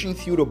 and pushing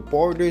through the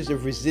borders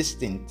of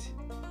resistance,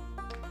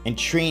 and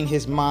train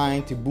his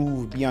mind to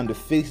move beyond the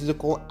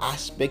physical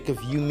aspect of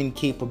human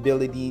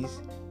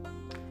capabilities,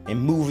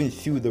 and moving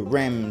through the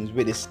realms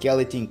with a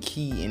skeleton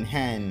key in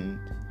hand,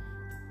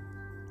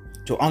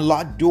 to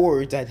unlock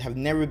doors that have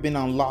never been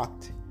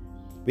unlocked.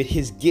 With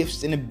his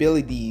gifts and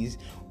abilities,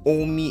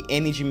 Omi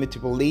energy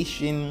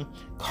manipulation,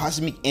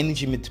 cosmic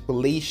energy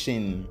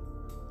manipulation,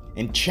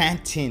 and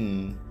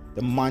chanting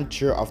the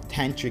mantra of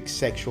tantric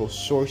sexual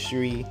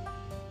sorcery,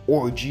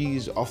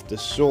 orgies of the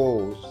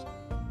souls.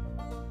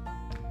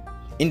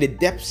 In the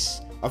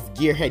depths of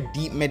Gearhead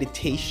deep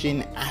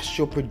meditation,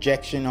 astral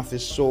projection of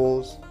his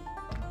souls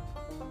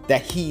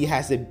that he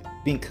has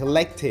been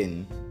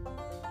collecting,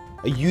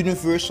 a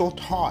universal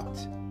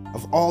thought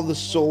of all the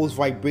souls'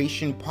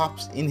 vibration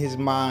pops in his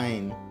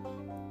mind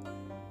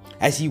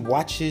as he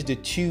watches the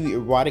two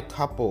erotic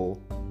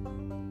couple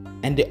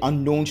and the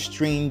unknown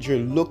stranger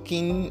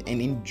looking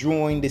and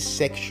enjoying the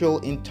sexual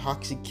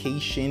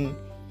intoxication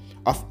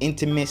of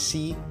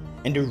intimacy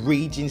and the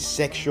raging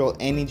sexual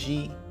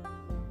energy.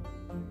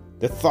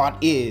 The thought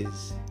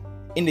is,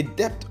 in the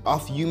depth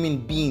of human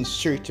beings'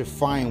 search to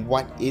find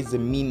what is the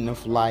meaning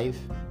of life,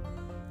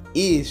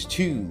 is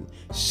to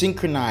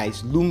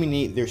synchronize,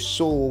 illuminate their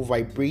soul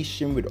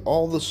vibration with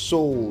all the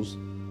souls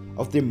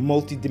of their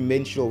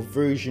multidimensional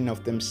version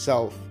of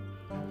themselves,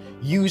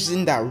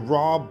 using that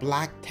raw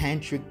black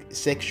tantric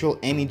sexual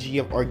energy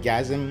of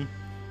orgasm.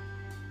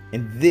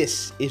 And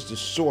this is the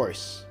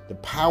source, the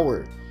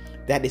power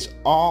that is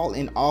all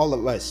in all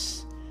of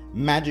us,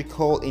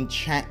 magical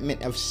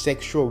enchantment of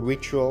sexual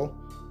ritual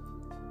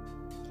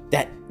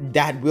that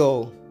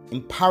will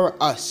empower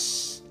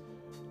us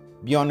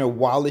beyond our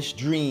wildest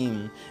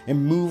dream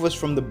and move us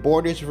from the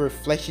borders of our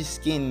fleshy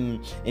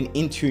skin and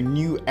into a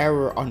new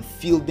era on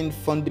fielding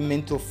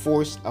fundamental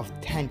force of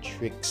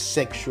tantric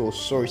sexual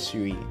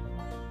sorcery,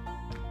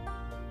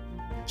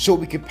 so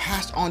we can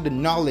pass on the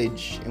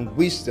knowledge and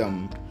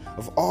wisdom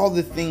of all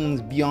the things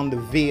beyond the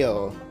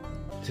veil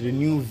to the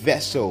new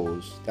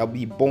vessels that will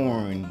be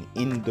born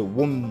in the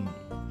womb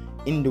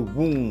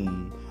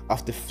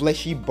of the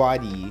fleshy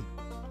body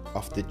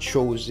of the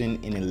chosen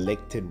and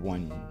elected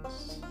ones.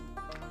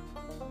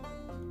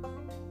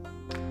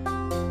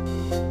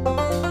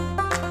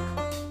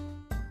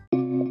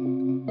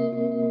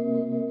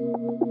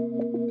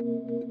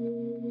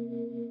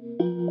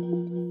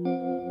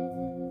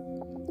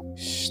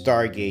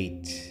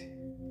 Stargate,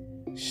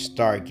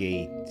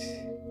 Stargate,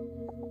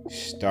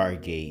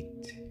 Stargate.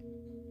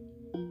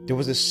 There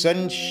was a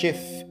sudden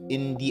shift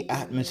in the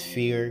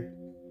atmosphere.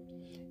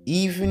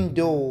 Even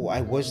though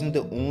I wasn't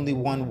the only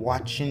one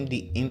watching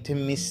the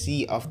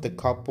intimacy of the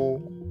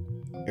couple,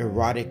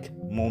 erotic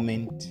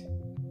moment,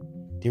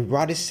 the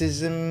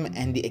eroticism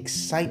and the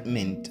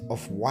excitement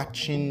of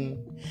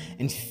watching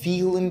and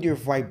feeling their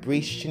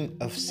vibration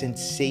of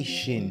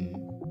sensation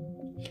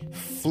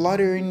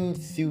fluttering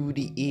through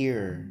the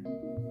air.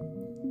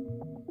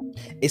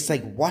 It's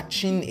like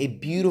watching a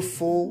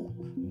beautiful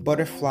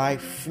butterfly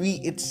free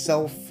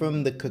itself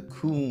from the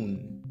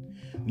cocoon,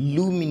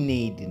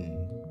 illuminating,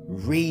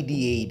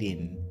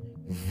 radiating,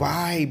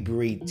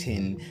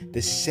 vibrating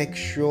the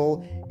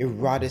sexual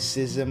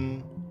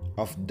eroticism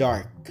of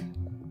dark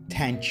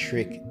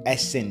tantric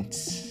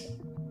essence,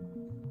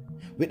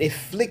 with a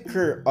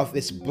flicker of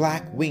its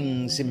black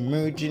wings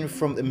emerging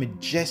from the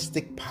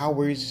majestic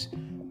powers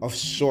of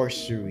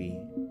sorcery,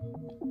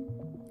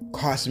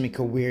 cosmic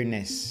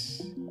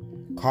awareness,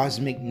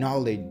 cosmic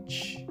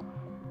knowledge,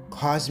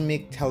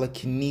 cosmic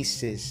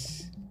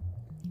telekinesis,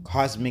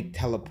 cosmic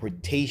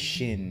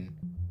teleportation,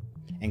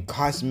 and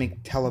cosmic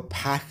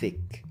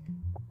telepathic,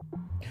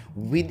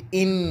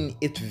 within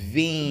its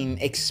vein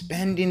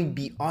expanding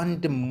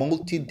beyond the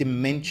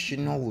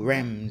multidimensional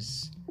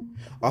realms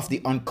of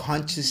the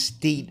unconscious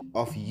state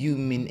of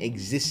human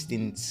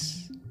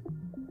existence,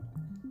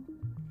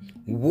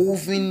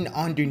 woven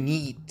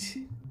underneath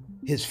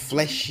his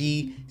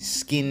fleshy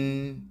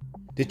skin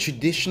the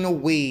traditional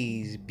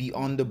ways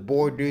beyond the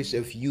borders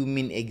of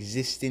human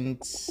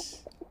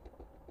existence,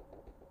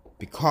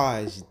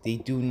 because they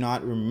do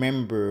not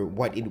remember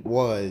what it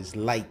was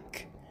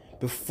like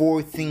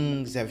before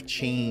things have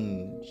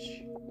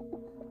changed.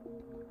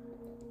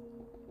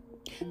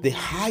 The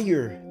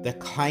higher the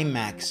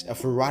climax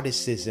of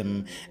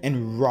eroticism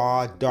and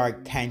raw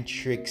dark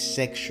tantric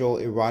sexual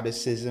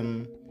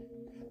eroticism,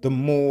 the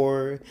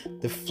more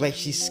the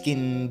fleshy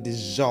skin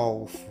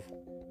dissolve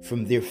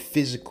from their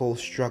physical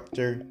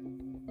structure.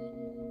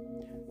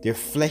 Their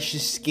fleshy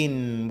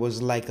skin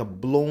was like a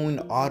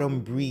blown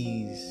autumn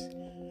breeze,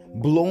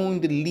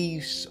 blowing the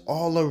leaves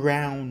all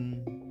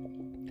around,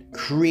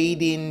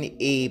 creating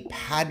a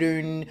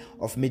pattern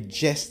of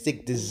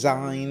majestic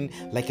design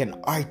like an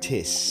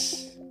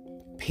artist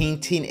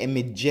painting a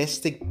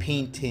majestic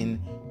painting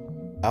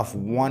of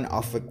one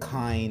of a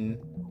kind,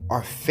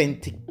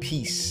 authentic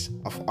piece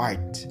of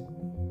art.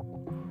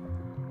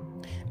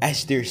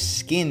 As their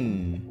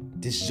skin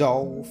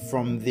dissolved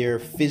from their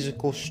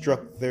physical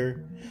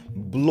structure,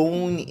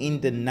 blown in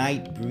the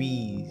night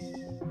breeze,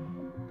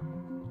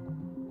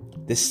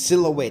 the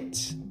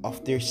silhouette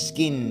of their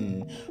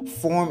skin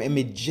formed a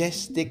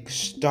majestic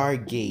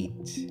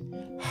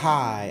stargate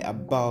high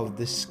above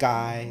the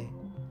sky,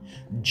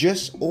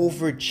 just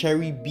over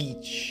Cherry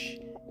Beach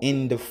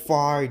in the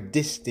far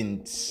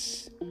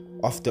distance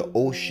of the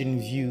ocean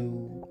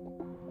view.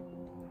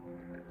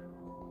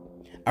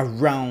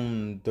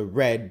 around the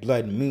red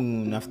blood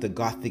moon of the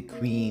Gothic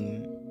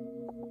Queen.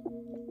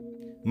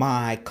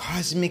 My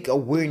cosmic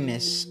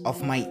awareness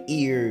of my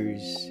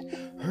ears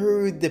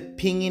heard the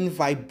pinging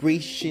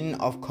vibration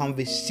of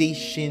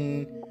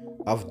conversation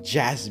of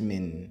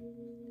Jasmine,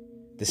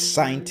 the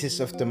scientist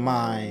of the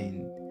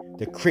mind,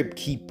 the crypt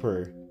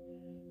keeper,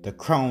 the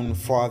crown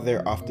father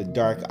of the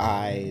dark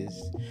eyes,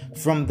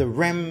 from the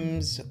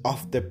realms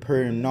of the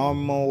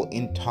paranormal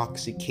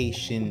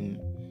intoxication,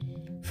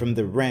 from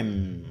the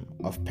realm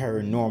of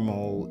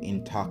paranormal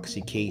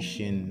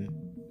intoxication.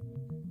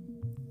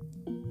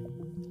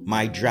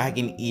 My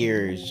dragon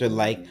ears are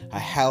like a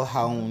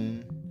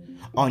hellhound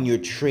on your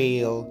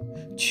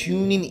trail,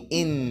 tuning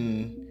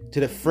in to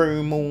the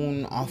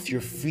pheromone of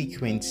your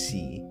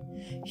frequency,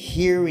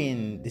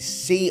 hearing the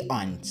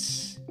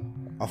seance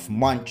of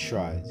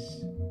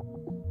mantras.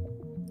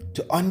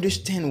 To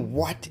understand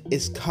what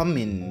is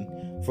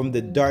coming from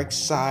the dark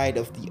side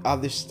of the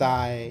other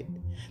side,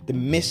 the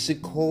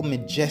mystical,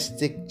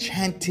 majestic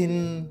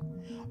chanting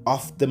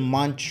of the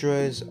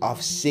mantras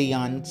of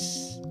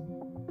seance,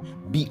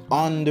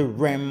 beyond the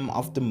realm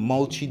of the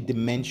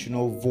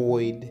multi-dimensional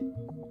void.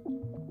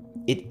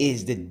 It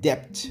is the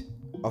depth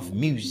of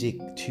music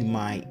to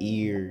my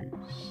ears.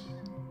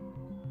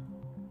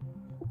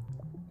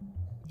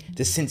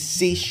 The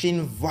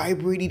sensation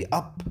vibrated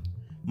up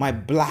my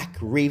black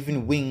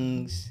raven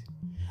wings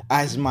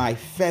as my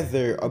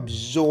feather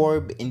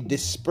absorbed and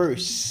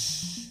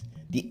dispersed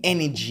the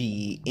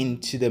energy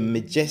into the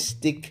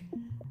majestic,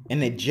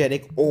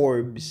 energetic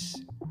orbs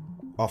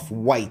of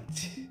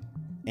white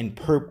and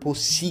purple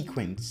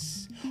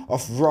sequence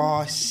of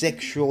raw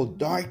sexual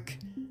dark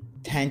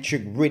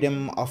tantric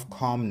rhythm of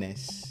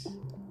calmness,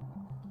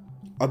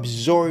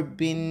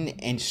 absorbing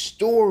and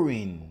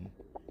storing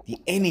the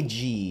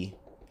energy,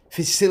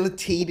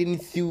 facilitating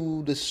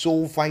through the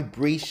soul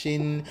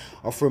vibration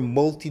of her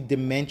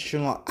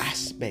multidimensional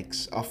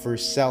aspects of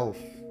herself,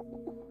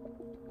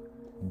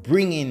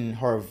 bringing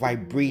her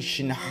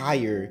vibration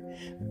higher,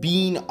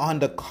 being on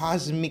the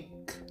cosmic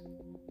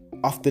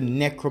of the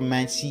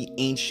necromancy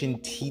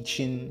ancient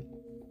teaching,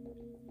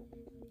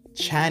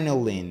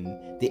 channeling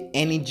the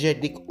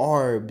energetic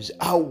orbs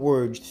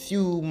outward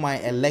through my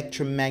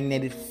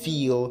electromagnetic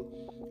field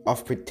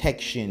of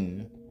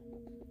protection,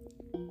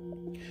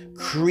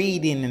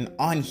 creating an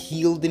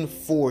unyielding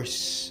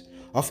force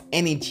of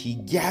energy,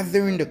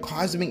 gathering the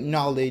cosmic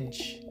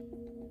knowledge,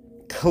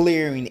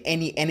 clearing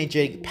any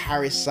energetic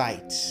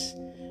parasites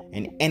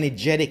and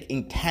energetic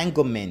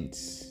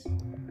entanglements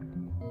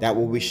that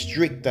will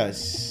restrict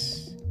us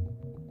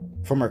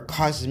from our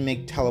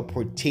cosmic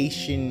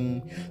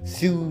teleportation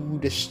through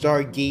the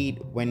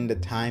Stargate when the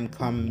time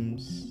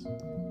comes.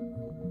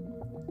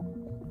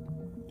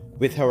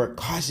 With our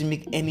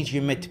cosmic energy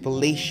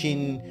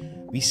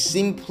manipulation, we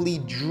simply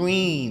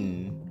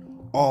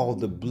drain all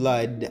the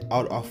blood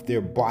out of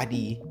their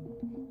body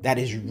that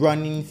is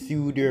running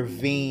through their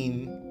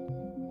vein.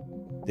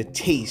 The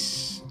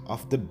taste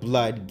of the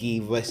blood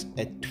gave us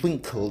a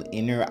twinkle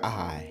in her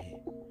eye.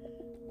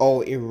 Oh,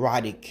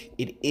 erotic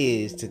it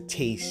is to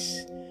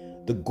taste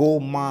the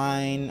gold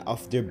mine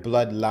of their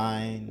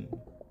bloodline.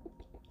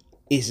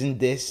 Isn't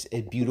this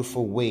a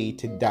beautiful way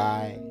to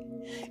die?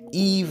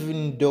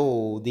 Even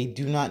though they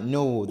do not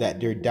know that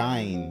they're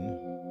dying.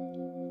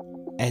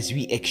 As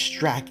we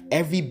extract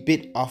every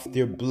bit of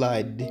their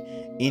blood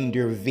in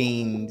their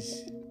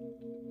veins,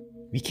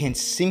 we can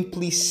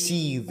simply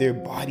see their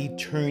body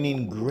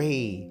turning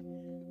gray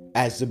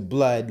as the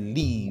blood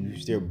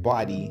leaves their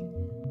body.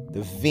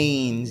 The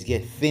veins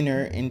get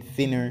thinner and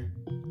thinner,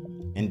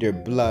 and their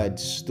blood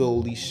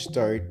slowly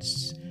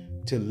starts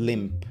to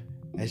limp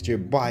as their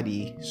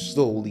body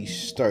slowly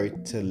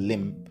starts to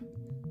limp.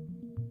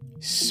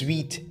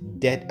 Sweet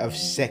death of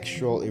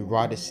sexual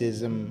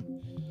eroticism.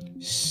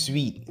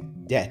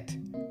 Sweet death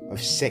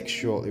of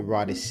sexual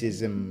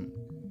eroticism.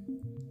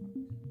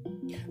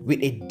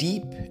 With a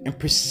deep and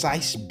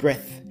precise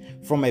breath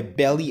from a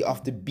belly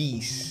of the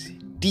beast,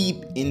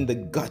 deep in the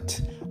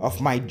gut of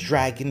my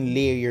dragon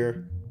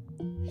lair,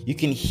 you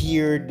can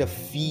hear the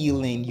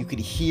feeling, you could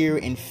hear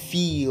and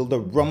feel the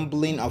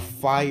rumbling of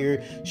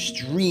fire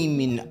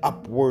streaming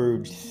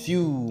upward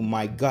through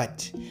my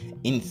gut,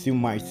 in through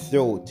my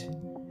throat.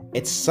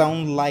 It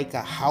sounds like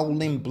a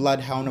howling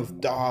bloodhound of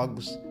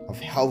dogs of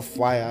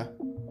hellfire.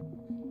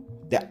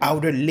 The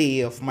outer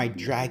layer of my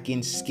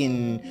dragon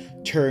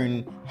skin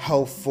turned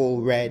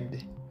hellful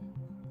red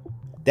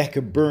that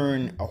could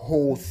burn a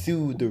hole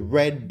through the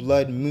red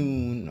blood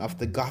moon of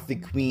the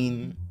Gothic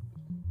Queen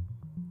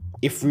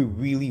if we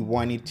really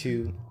wanted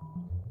to.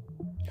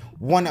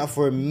 One of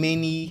our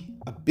many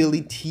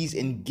abilities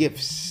and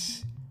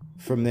gifts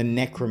from the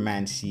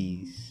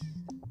necromancies.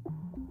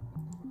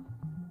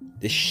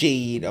 The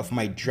shade of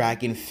my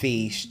dragon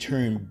face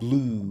turned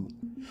blue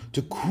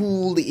to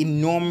cool the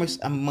enormous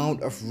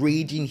amount of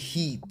raging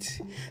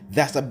heat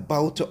that's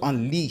about to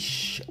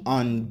unleash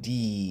on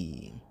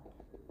the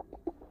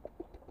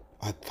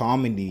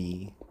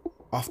autonomy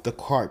of the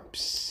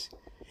corpse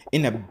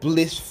in a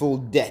blissful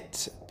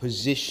death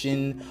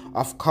position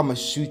of Kama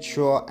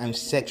Sutra and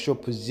sexual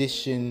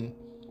position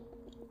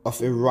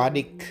of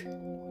erotic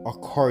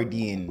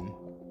accordion.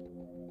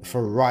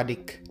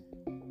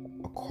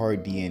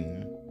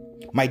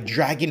 My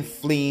dragon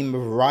flame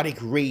erotic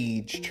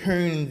rage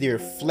turn their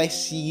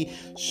fleshy,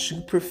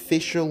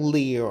 superficial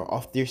layer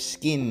of their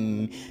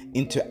skin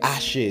into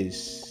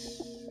ashes.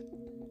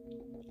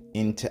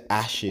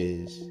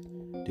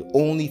 The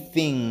only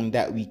thing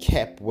that we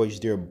kept was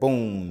their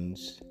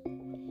bones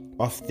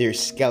of their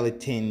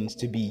skeletons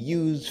to be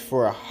used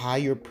for a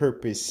higher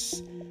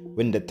purpose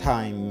when the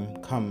time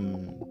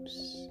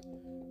comes.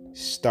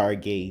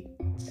 Stargate.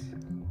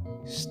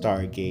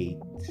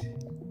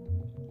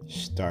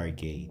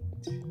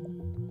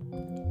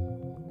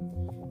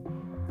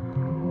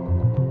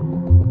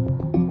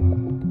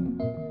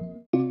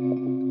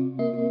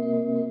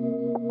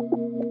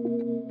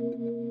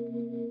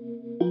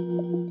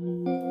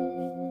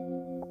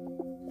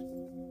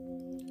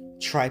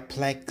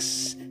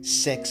 Triplex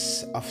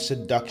sex of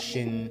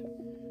seduction.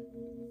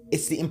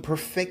 It's the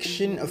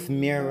imperfection of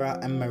Mira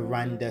and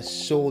Miranda's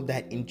soul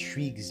that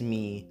intrigues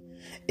me.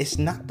 It's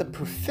not the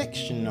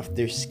perfection of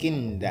their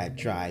skin that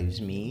drives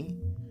me.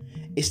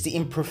 It's the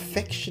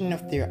imperfection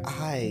of their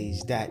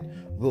eyes that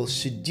will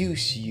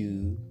seduce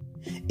you.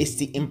 It's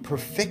the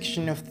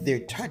imperfection of their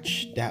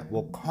touch that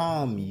will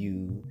calm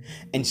you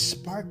and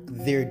spark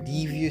their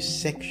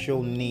devious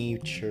sexual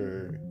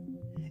nature.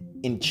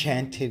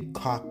 Enchanted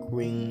cock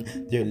ring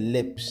their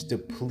lips to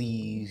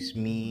please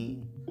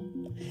me.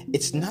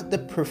 It's not the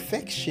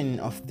perfection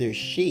of their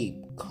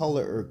shape,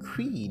 color, or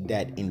creed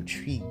that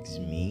intrigues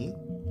me.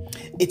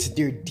 It's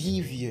their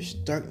devious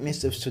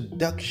darkness of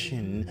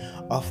seduction,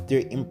 of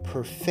their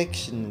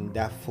imperfection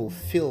that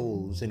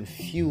fulfills and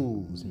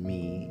fuels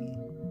me.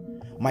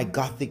 My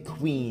gothic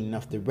queen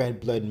of the red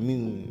blood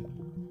moon.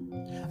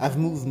 I've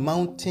moved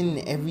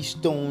mountain every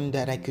stone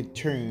that I could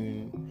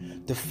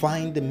turn to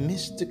find the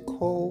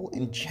mystical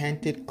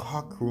enchanted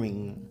cock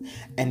ring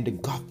and the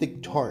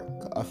gothic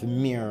torque of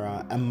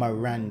Mira and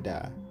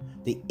Miranda,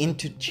 the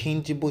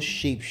interchangeable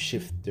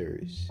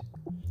shapeshifters.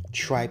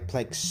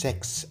 Triplex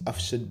sex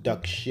of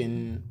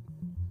seduction,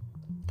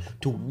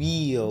 to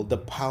wield the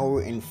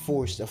power and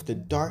force of the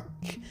dark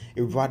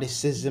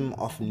eroticism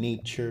of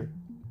nature.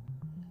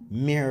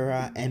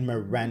 Mira and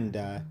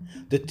Miranda,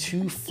 the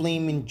two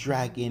flaming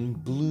dragon,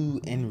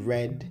 blue and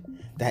red,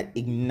 that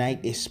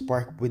ignite a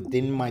spark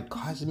within my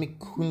cosmic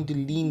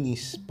kundalini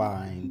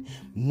spine,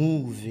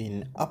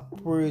 moving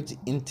upwards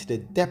into the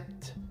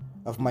depth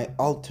of my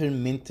altered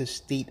mental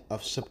state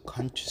of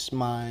subconscious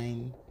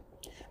mind,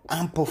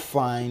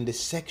 amplifying the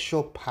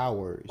sexual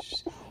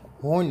powers,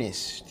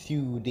 harnessed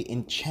through the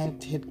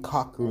enchanted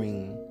cock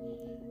ring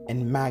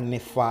and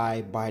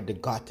magnified by the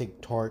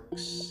gothic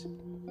torques.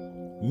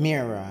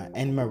 Mira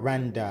and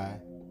Miranda,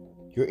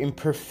 your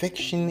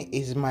imperfection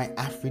is my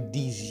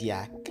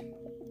aphrodisiac,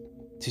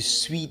 to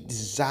sweet,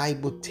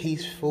 desirable,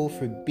 tasteful,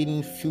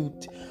 forbidden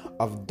fruit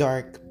of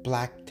dark,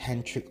 black,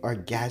 tantric,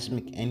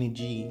 orgasmic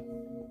energy.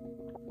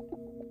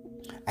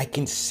 I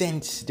can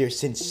sense their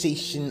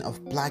sensation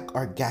of black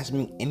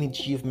orgasmic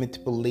energy of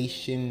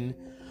manipulation,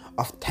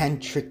 of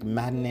tantric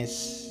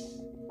madness,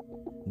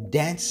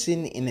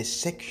 dancing in a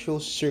sexual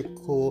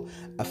circle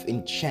of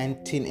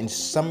enchanting and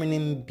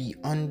summoning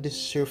beyond the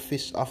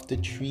surface of the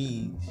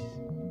trees.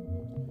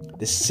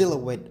 The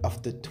silhouette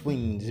of the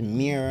twins,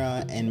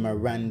 Mira and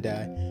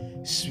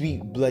Miranda,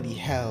 sweet bloody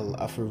hell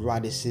of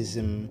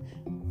eroticism,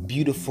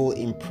 beautiful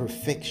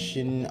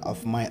imperfection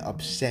of my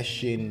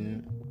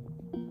obsession.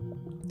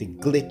 The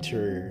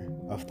glitter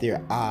of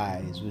their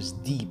eyes was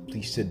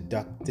deeply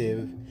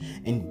seductive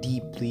and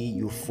deeply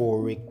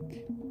euphoric.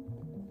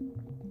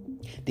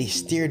 They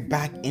stared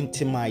back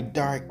into my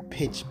dark,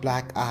 pitch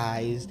black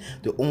eyes.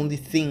 The only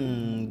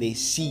thing they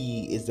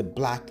see is the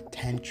black,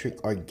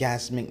 tantric,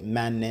 orgasmic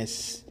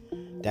madness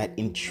that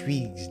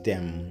intrigues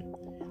them,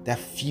 that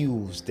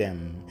fuels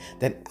them,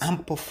 that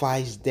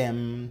amplifies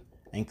them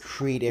and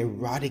create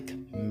erotic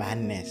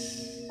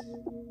madness.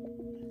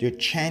 Their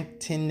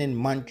chanting and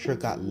mantra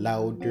got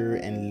louder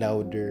and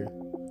louder.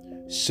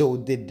 So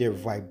did their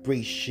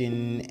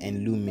vibration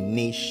and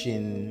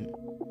illumination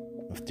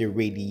of their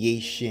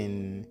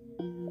radiation.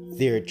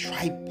 Their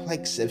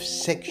triplex of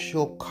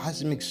sexual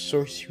cosmic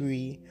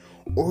sorcery,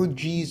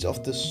 orgies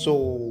of the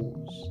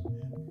souls,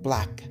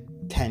 black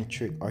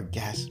tantric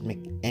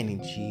orgasmic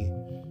energy,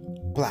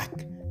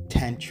 black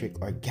tantric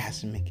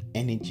orgasmic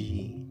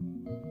energy.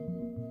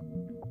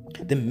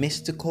 The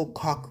mystical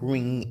cock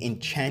ring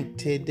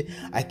enchanted,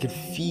 I could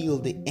feel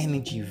the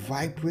energy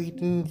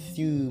vibrating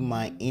through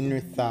my inner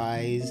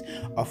thighs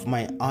of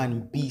my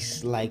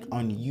unbeast-like,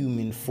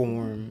 unhuman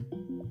form.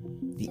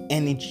 The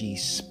energy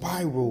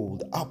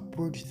spiraled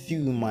upward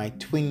through my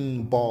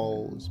twin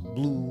balls,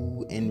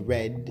 blue and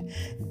red,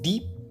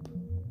 deep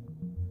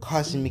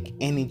cosmic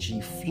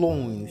energy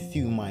flowing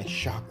through my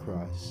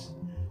chakras,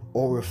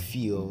 aura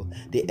field,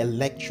 the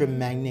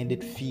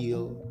electromagnetic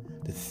field,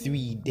 the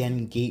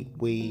 3-den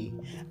gateway,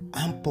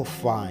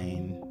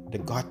 amplifying the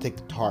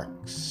gothic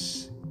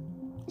torques,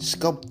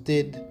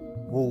 sculpted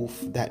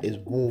wolf that is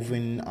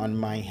woven on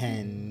my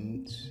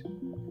hands.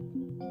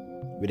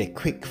 With a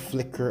quick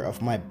flicker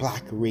of my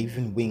black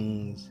raven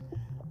wings,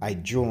 I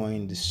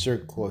join the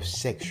circle of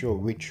sexual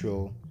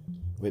ritual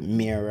with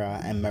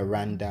Mira and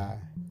Miranda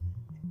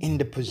in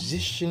the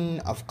position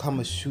of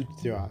Kama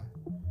Sutra.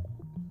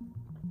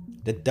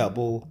 The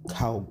double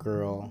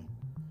cowgirl,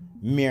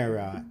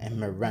 Mira and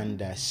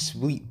Miranda,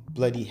 sweet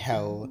bloody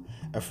hell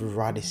of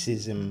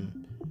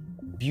eroticism,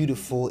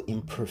 beautiful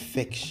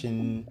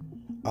imperfection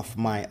of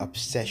my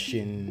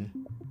obsession.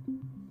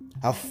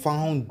 I've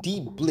found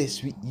deep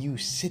bliss with you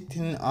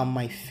sitting on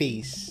my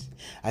face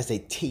as I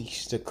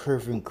taste the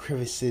curving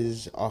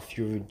crevices of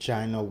your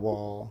vagina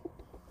wall.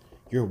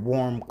 Your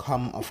warm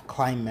cum of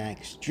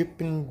climax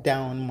dripping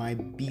down my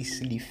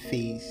beastly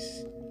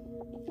face.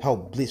 How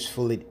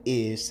blissful it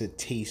is to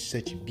taste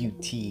such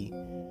beauty,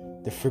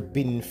 the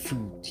forbidden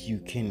fruit you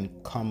can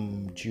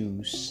cum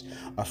juice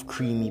of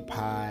creamy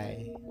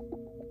pie.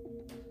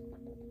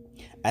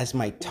 As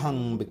my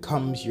tongue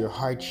becomes your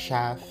heart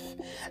shaft,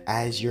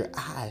 as your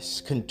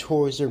ass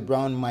contours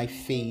around my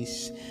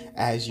face,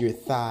 as your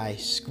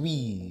thighs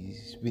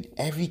squeeze with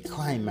every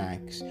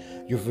climax,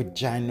 your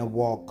vagina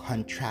wall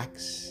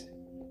contracts.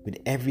 With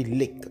every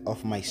lick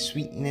of my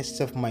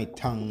sweetness of my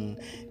tongue,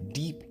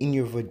 deep in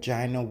your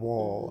vagina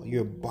wall,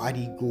 your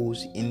body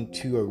goes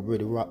into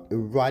a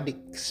erotic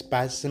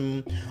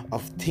spasm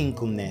of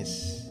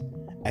tingleness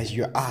as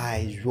your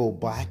eyes roll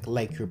back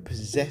like you're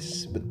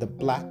possessed with the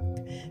black,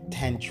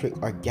 tantric,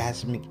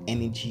 orgasmic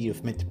energy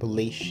of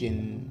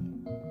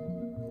manipulation.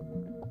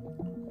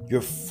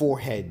 Your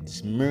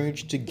foreheads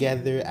merge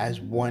together as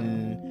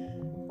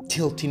one,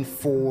 tilting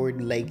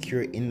forward like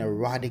you're in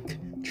erotic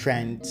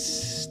trance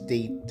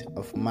state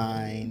of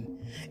mind,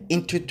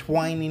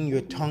 intertwining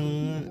your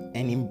tongue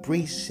and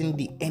embracing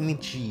the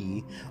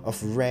energy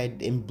of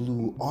red and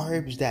blue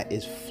orbs that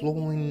is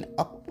flowing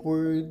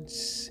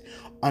upwards,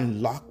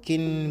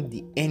 unlocking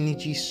the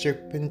energy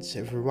serpents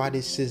of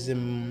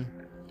eroticism.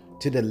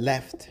 To the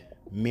left,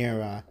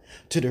 Mira,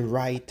 to the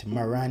right,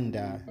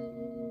 Miranda.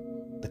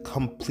 The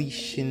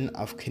completion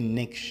of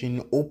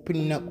connection,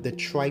 opening up the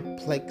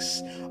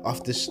triplex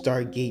of the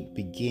Stargate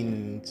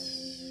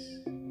begins.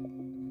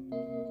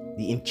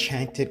 The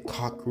enchanted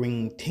cock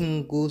ring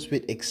tingles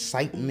with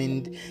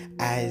excitement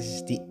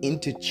as the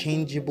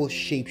interchangeable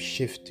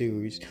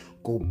shapeshifters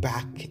go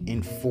back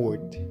and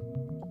forth.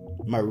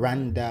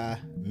 Miranda,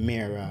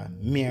 Mira,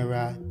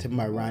 Mira to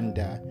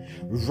Miranda,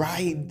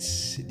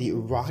 rides the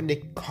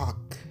erotic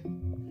cock,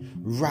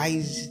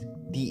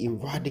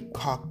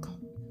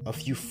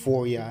 of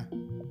euphoria.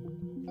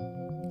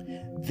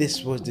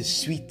 This was the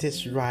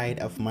sweetest ride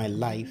of my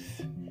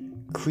life.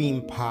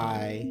 Cream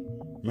pie,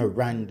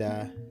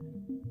 Miranda,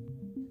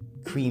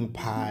 cream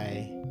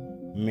pie,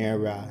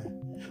 Mira,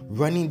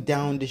 running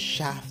down the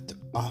shaft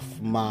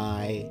of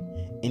my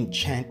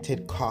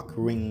enchanted cock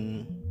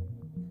ring.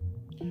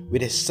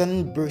 With a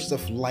sudden burst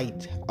of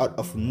light out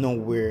of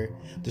nowhere,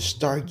 the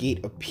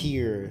Stargate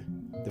appeared.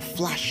 The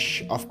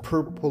flash of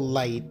purple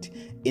light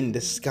in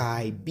the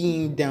sky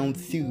beamed down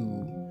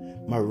through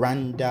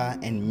Miranda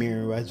and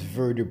Mira's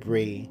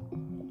vertebrae,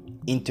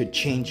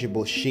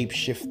 interchangeable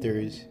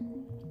shapeshifters.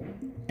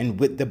 And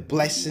with the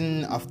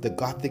blessing of the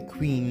Gothic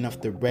Queen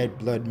of the Red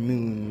Blood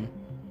Moon,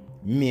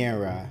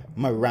 Mira,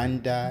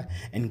 Miranda,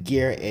 and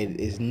Geared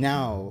is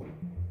now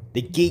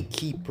the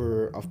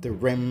gatekeeper of the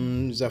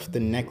realms of the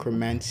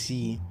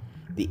necromancy,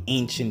 the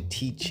ancient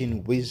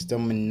teaching,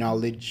 wisdom, and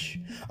knowledge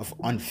of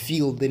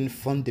unfielding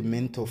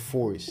fundamental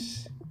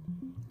force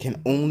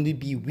can only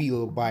be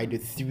wielded by the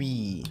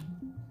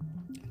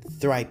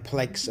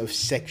triplex of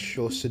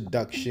sexual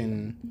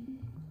seduction,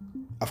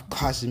 of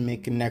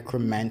cosmic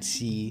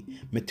necromancy,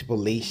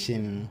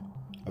 manipulation,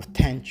 of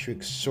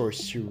tantric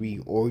sorcery,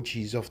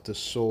 orgies of the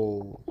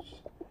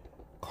souls,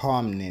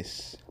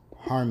 calmness,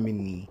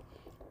 harmony,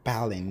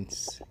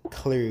 balance,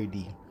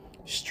 clarity,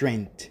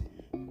 strength,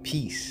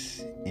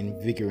 peace,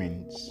 and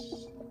vigorance.